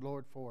 Thank you,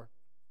 Lord, for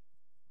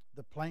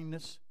the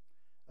plainness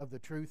of the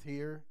truth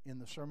here in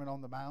the Sermon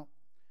on the Mount.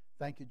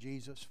 Thank you,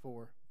 Jesus,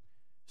 for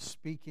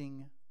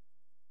speaking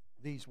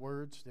these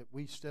words that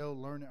we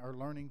still are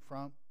learning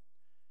from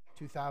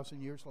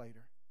 2,000 years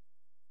later.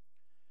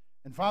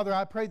 And Father,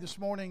 I pray this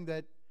morning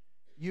that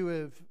you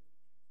have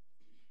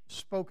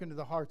spoken to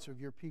the hearts of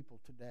your people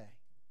today.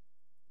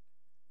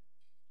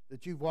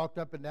 That you've walked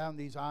up and down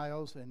these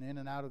aisles and in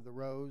and out of the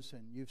rows,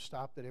 and you've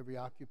stopped at every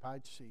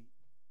occupied seat.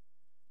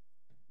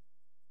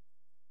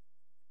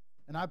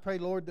 And I pray,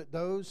 Lord, that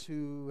those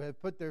who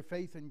have put their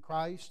faith in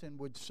Christ and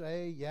would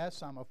say,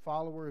 yes, I'm a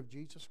follower of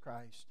Jesus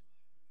Christ,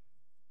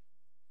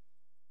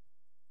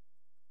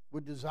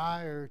 would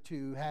desire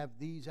to have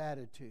these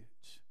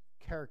attitudes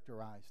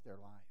characterize their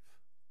life.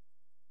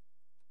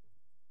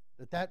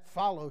 That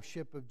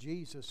fellowship of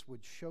Jesus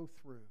would show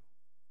through.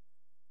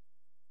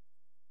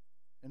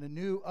 And a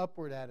new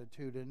upward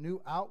attitude, a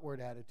new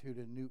outward attitude,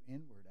 a new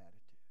inward attitude.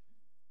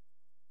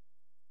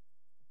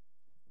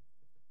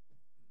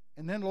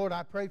 And then, Lord,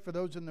 I pray for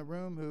those in the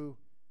room who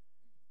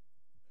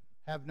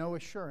have no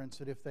assurance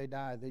that if they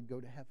die, they'd go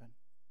to heaven.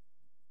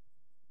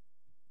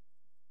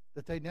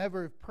 That they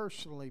never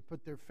personally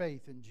put their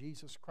faith in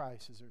Jesus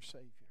Christ as their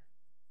Savior.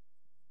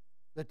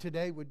 That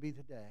today would be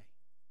the day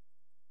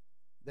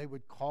they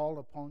would call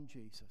upon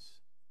Jesus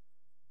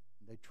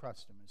and they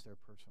trust Him as their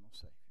personal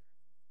Savior.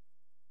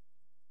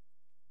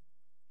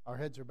 Our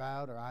heads are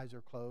bowed, our eyes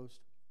are closed.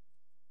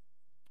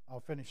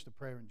 I'll finish the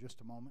prayer in just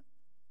a moment.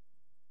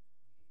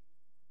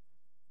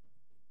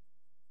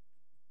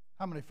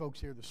 How many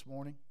folks here this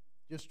morning,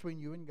 just between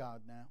you and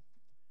God now,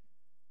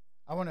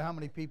 I wonder how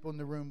many people in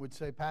the room would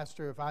say,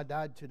 Pastor, if I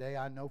died today,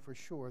 I know for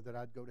sure that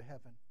I'd go to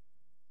heaven.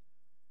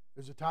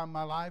 There's a time in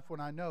my life when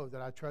I know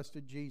that I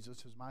trusted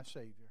Jesus as my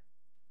Savior.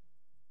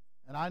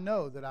 And I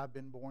know that I've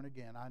been born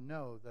again. I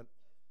know that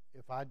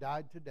if I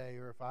died today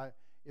or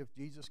if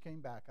Jesus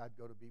came back, I'd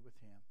go to be with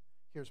Him.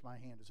 Here's my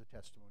hand as a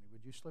testimony.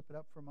 Would you slip it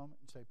up for a moment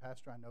and say,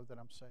 Pastor, I know that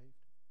I'm saved?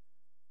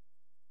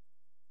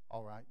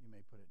 All right, you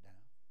may put it down.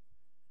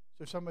 Is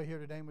there somebody here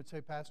today who would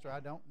say, Pastor, I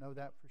don't know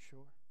that for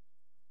sure?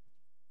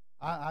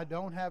 I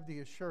don't have the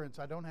assurance,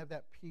 I don't have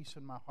that peace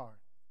in my heart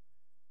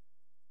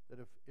that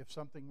if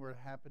something were to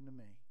happen to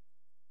me,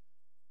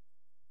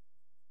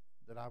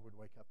 that I would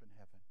wake up in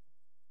heaven.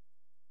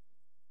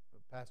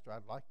 But Pastor,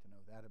 I'd like to know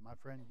that, and my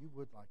friend, you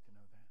would like to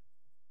know that.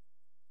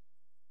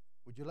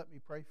 Would you let me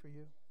pray for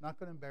you? Not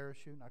going to embarrass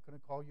you, not going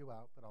to call you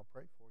out, but I'll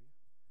pray for you.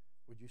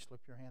 Would you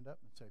slip your hand up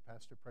and say,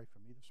 Pastor, pray for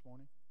me this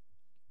morning?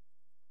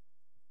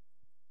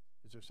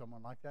 Is there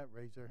someone like that?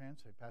 Raise their hand,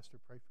 say,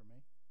 Pastor, pray for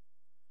me.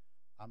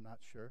 I'm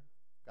not sure.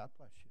 God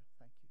bless you.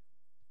 Thank you.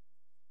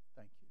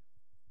 Thank you.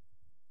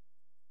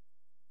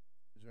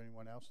 Is there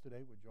anyone else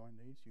today would join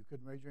these? You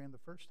couldn't raise your hand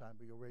the first time,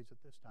 but you'll raise it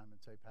this time and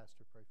say,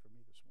 Pastor, pray for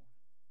me this morning.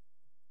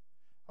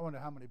 I wonder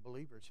how many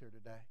believers here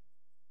today.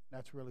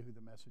 That's really who the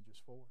message is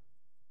for.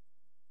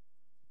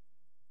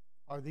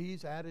 Are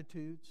these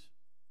attitudes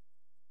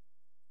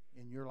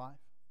in your life?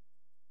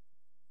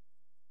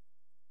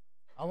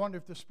 I wonder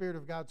if the Spirit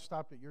of God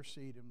stopped at your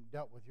seat and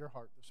dealt with your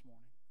heart this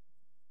morning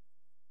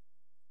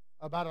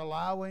about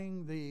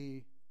allowing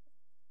the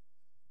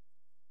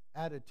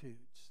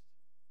attitudes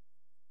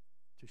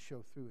to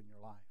show through in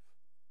your life.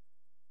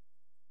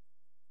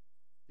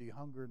 Do you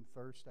hunger and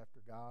thirst after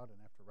God and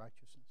after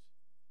righteousness?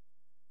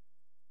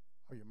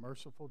 Are you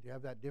merciful? Do you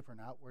have that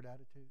different outward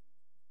attitude?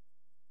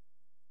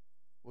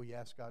 Will you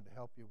ask God to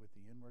help you with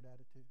the inward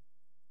attitude?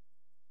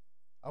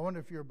 I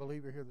wonder if you're a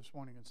believer here this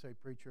morning and say,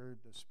 Preacher,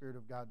 the Spirit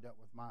of God dealt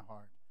with my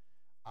heart.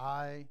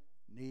 I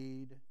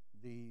need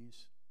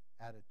these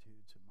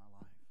attitudes in my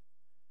life.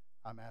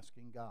 I'm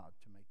asking God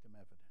to make them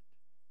evident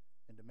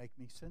and to make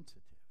me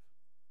sensitive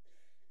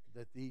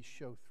that these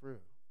show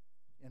through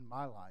in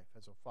my life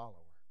as a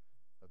follower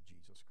of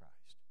Jesus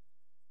Christ.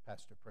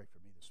 Pastor, pray for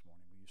me this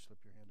morning. Will you slip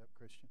your hand up,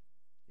 Christian?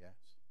 Yes.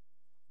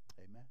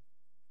 Amen.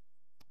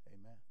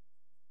 Amen.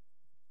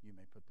 You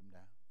may put them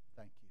down.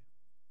 Thank you.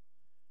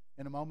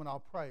 In a moment, I'll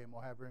pray and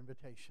we'll have our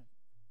invitation.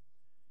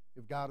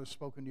 If God has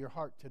spoken to your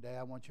heart today,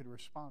 I want you to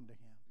respond to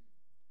Him.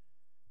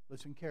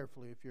 Listen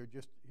carefully. If you're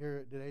just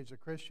here today as a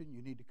Christian,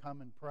 you need to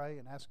come and pray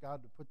and ask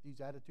God to put these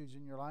attitudes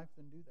in your life,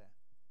 then do that.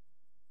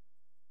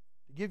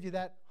 To give you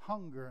that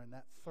hunger and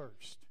that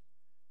thirst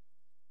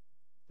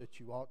that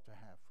you ought to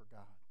have for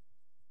God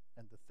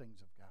and the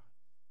things of God.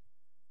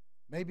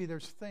 Maybe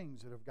there's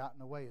things that have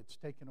gotten away. It's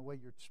taken away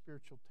your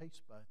spiritual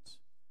taste buds.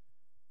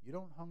 You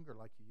don't hunger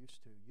like you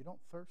used to. You don't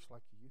thirst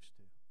like you used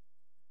to.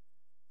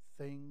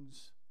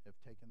 Things have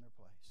taken their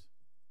place.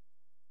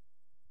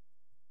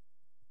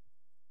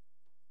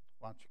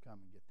 Why don't you come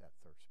and get that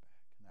thirst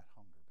back and that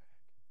hunger back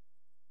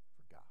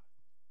for God?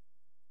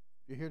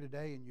 If you're here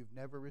today and you've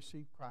never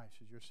received Christ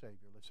as your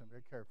Savior, listen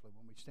very carefully.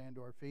 When we stand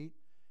to our feet,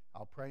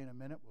 I'll pray in a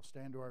minute. We'll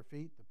stand to our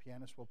feet. The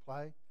pianist will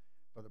play.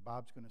 Brother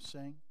Bob's going to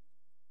sing.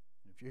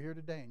 And if you're here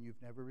today and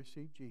you've never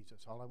received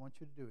Jesus, all I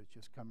want you to do is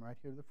just come right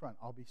here to the front.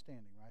 I'll be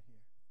standing right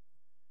here.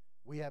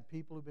 We have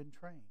people who've been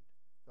trained.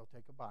 They'll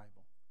take a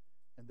Bible,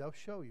 and they'll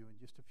show you in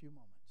just a few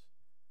moments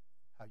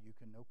how you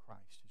can know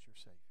Christ as your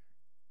Savior.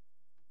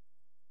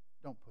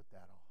 Don't put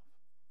that off.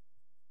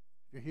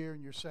 If you're here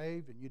and you're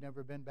saved and you've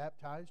never been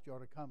baptized, you ought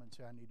to come and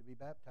say, I need to be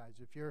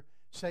baptized. If you're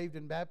saved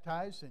and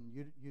baptized and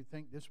you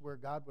think this is where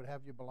God would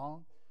have you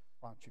belong,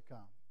 why don't you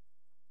come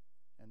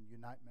and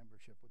unite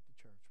membership with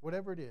the church?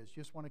 Whatever it is,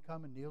 you just want to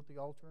come and kneel at the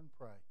altar and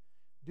pray.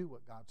 Do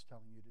what God's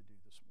telling you to do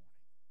this morning.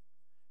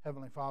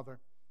 Heavenly Father,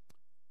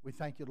 we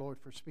thank you, Lord,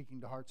 for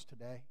speaking to hearts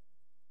today.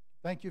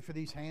 Thank you for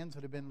these hands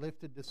that have been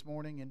lifted this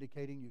morning,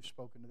 indicating you've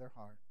spoken to their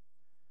heart.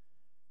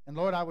 And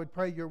Lord, I would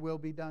pray your will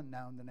be done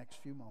now in the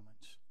next few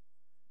moments.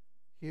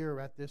 Here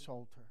at this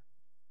altar,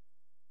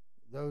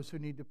 those who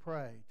need to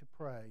pray,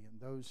 and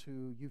those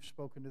who you've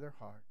spoken to their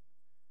heart.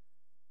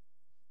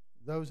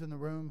 Those in the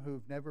room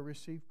who've never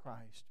received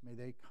Christ, may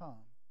they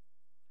come.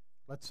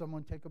 Let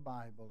someone take a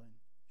Bible and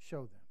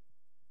show them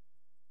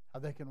how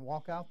they can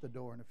walk out the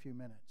door in a few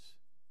minutes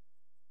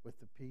with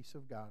the peace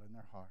of God in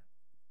their heart,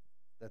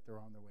 that they're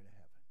on their way to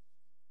heaven.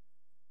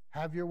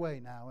 Have your way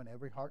now in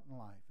every heart and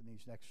life in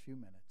these next few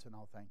minutes, and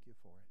I'll thank you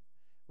for it.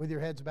 With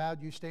your heads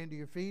bowed, you stand to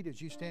your feet.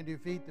 As you stand to your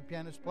feet, the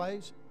pianist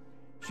plays.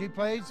 She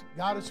plays.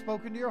 God has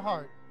spoken to your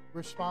heart.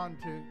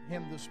 Respond to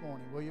Him this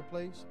morning, will you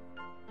please?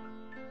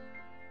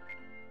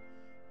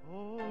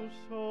 Oh,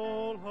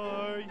 soul,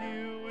 are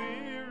you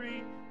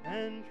weary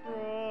and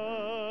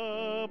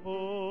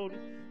troubled?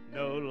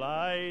 No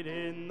light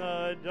in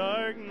the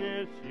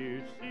darkness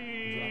you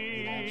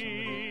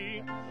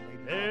see.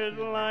 There's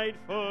light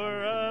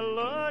for a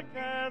look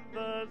at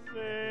the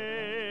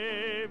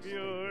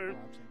Savior,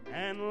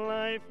 and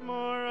life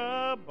more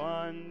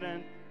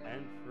abundant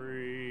and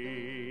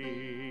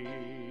free.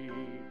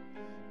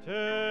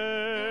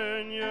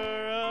 Turn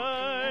your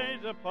eyes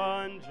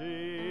upon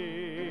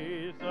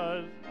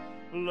Jesus.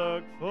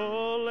 Look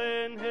full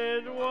in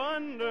His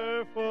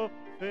wonderful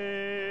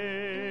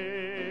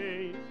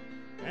face,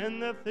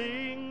 and the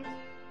things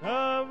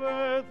of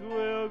earth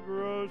will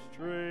grow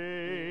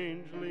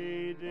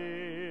strangely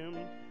dim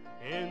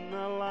in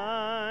the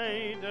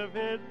light of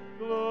His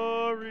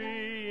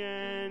glory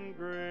and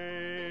grace.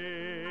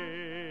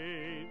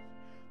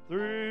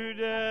 Through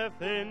death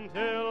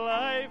into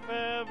life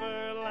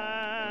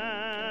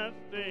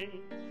everlasting,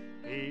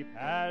 He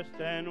passed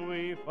and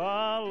we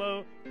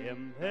follow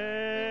Him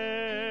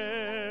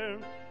there.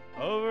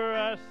 Over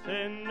us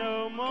sin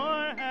no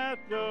more hath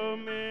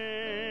dominion,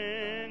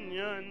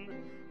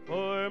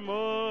 for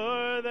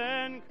more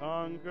than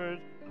conquerors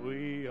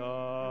we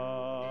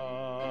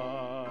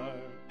are.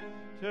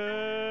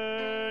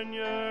 Turn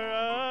your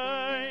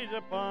eyes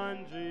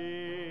upon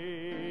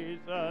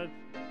Jesus.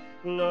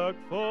 Look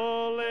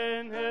full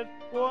in His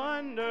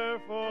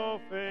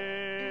wonderful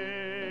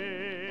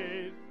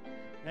face,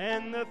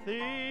 and the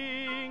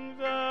things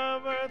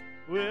of earth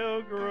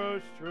will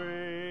grow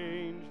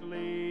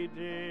strangely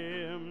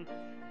dim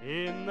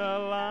in the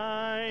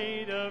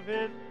light of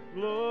His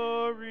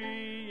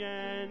glory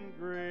and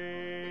grace.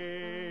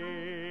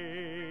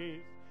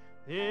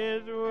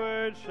 His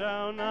word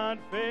shall not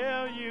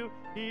fail you,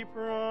 He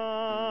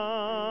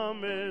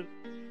promised.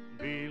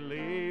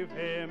 Believe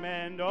Him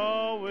and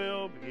all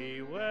will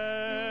be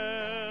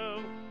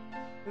well.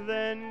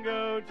 Then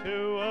go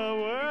to a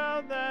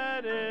world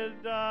that is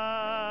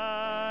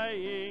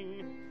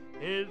dying,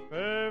 His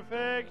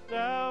perfect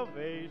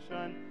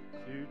salvation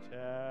to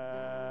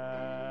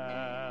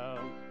tell.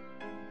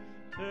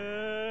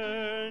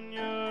 Turn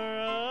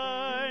your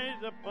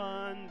eyes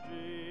upon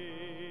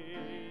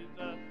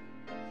Jesus.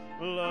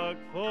 Look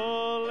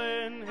full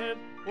in His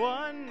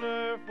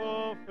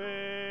wonderful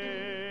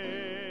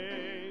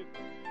face,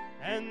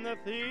 and the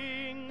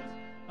things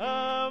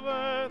of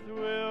earth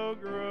will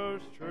grow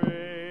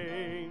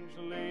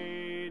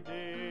strangely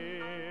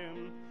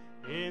dim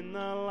in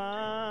the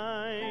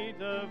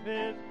light of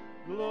His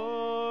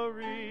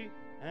glory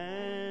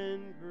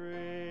and grace.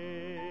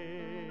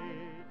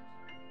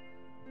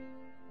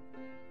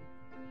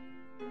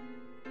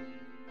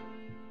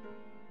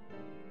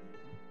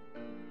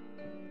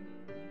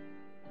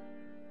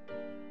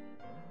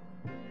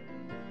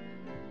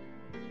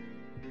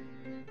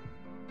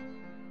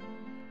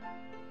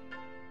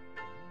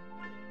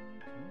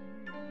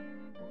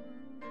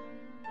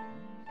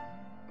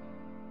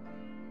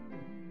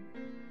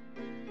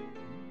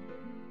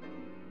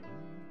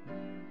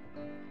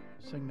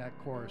 Sing that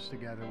chorus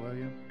together, will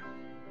you?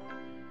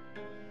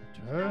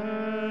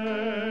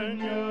 Turn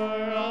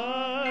your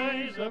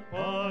eyes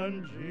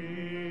upon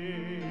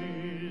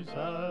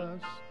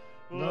Jesus.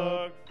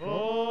 Look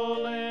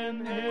full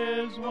in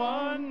His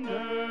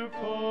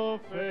wonderful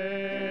face,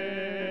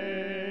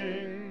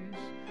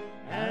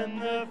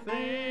 and the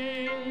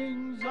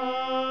things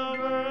of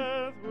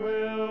earth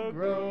will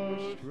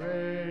grow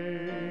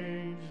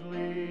strangely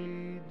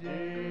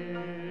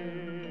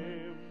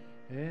dim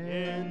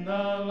in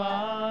the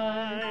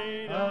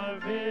light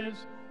of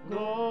His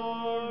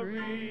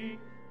glory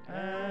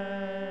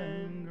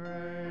and grace.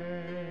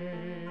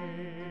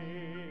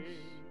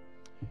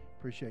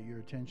 Appreciate your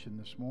attention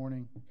this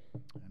morning,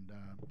 and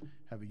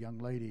have a young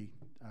lady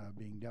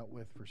being dealt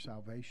with for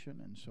salvation,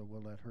 and so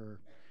we'll let her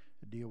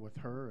deal with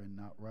her and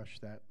not rush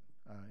that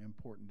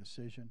important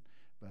decision.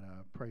 But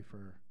pray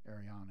for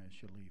Ariana as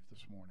she'll leave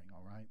this morning,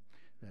 all right?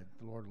 That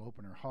the Lord will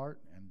open her heart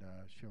and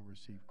she'll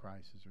receive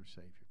Christ as her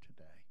Savior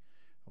today,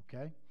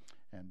 okay?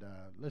 And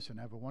listen,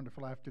 have a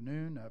wonderful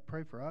afternoon.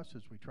 Pray for us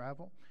as we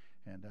travel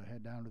and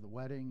head down to the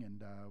wedding,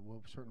 and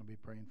we'll certainly be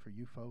praying for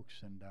you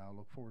folks, and I'll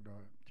look forward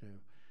to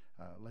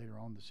later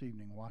on this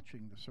evening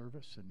watching the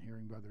service and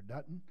hearing Brother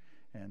Dutton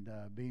and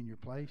be in your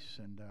place.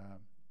 And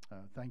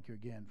thank you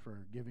again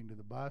for giving to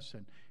the bus,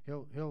 and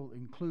he'll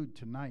include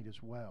tonight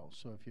as well.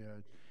 So if you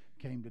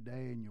came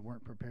today and you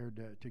weren't prepared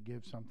to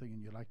give something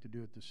and you'd like to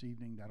do it this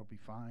evening, that'll be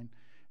fine.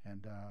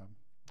 And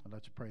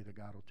let's pray that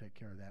God will take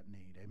care of that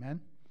need. Amen.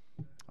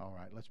 All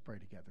right, let's pray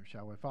together,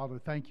 shall we? Father,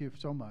 thank you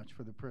so much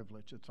for the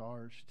privilege it's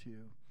ours to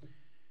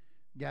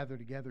gather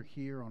together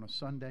here on a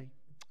Sunday.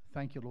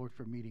 Thank you, Lord,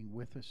 for meeting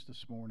with us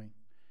this morning.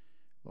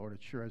 Lord,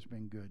 it sure has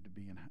been good to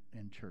be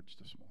in church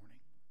this morning.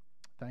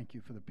 Thank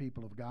you for the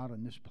people of God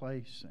in this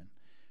place and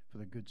for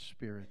the good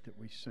spirit that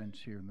we sense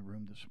here in the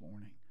room this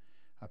morning.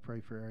 I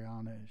pray for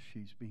Ariana as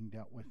she's being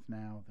dealt with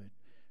now, that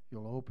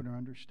you'll open her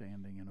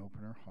understanding and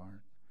open her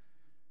heart.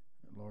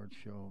 Lord,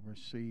 she'll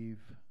receive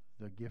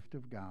the gift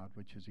of God,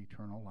 which is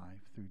eternal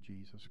life through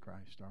Jesus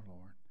Christ our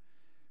Lord.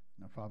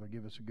 Now, Father,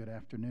 give us a good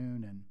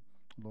afternoon, and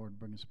Lord,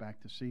 bring us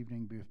back this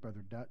evening. Be with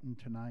Brother Dutton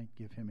tonight.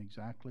 Give him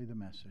exactly the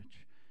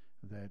message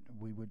that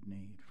we would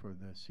need for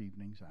this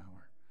evening's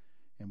hour.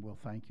 And we'll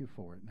thank you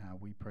for it. Now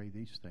we pray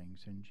these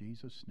things in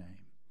Jesus'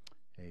 name.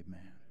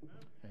 Amen.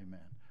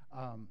 Amen.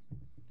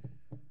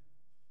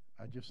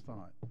 I just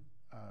thought,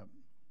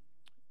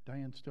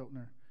 Diane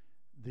Stiltner,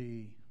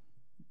 the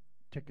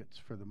tickets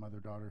for the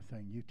mother-daughter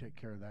thing, you take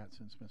care of that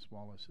since Miss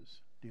Wallace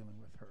is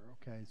dealing with her,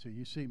 okay? So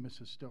you see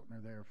Mrs.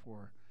 Stiltner there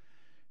for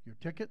your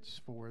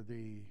tickets for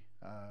the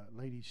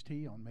ladies'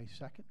 tea on May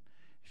 2nd.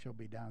 She'll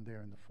be down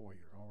there in the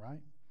foyer, all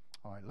right?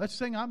 All right, let's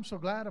sing I'm So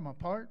Glad I'm a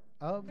Part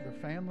of the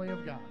Family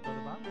of God.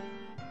 Brother Bob?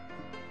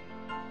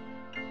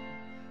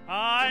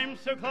 I'm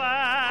so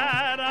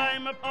glad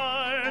I'm a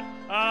part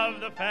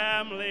of the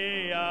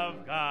family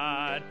of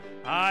God.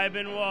 I've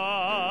been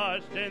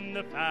washed in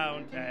the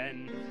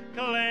fountain,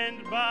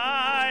 cleansed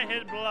by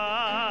his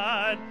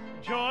blood,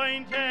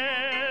 joined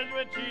hands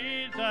with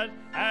Jesus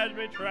as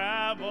we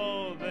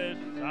travel this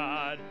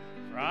sod.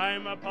 For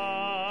I'm a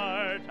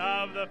part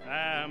of the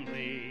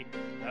family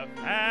of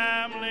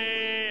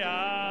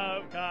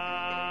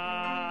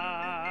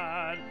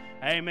God.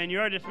 Amen.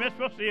 You're dismissed.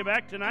 We'll see you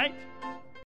back tonight.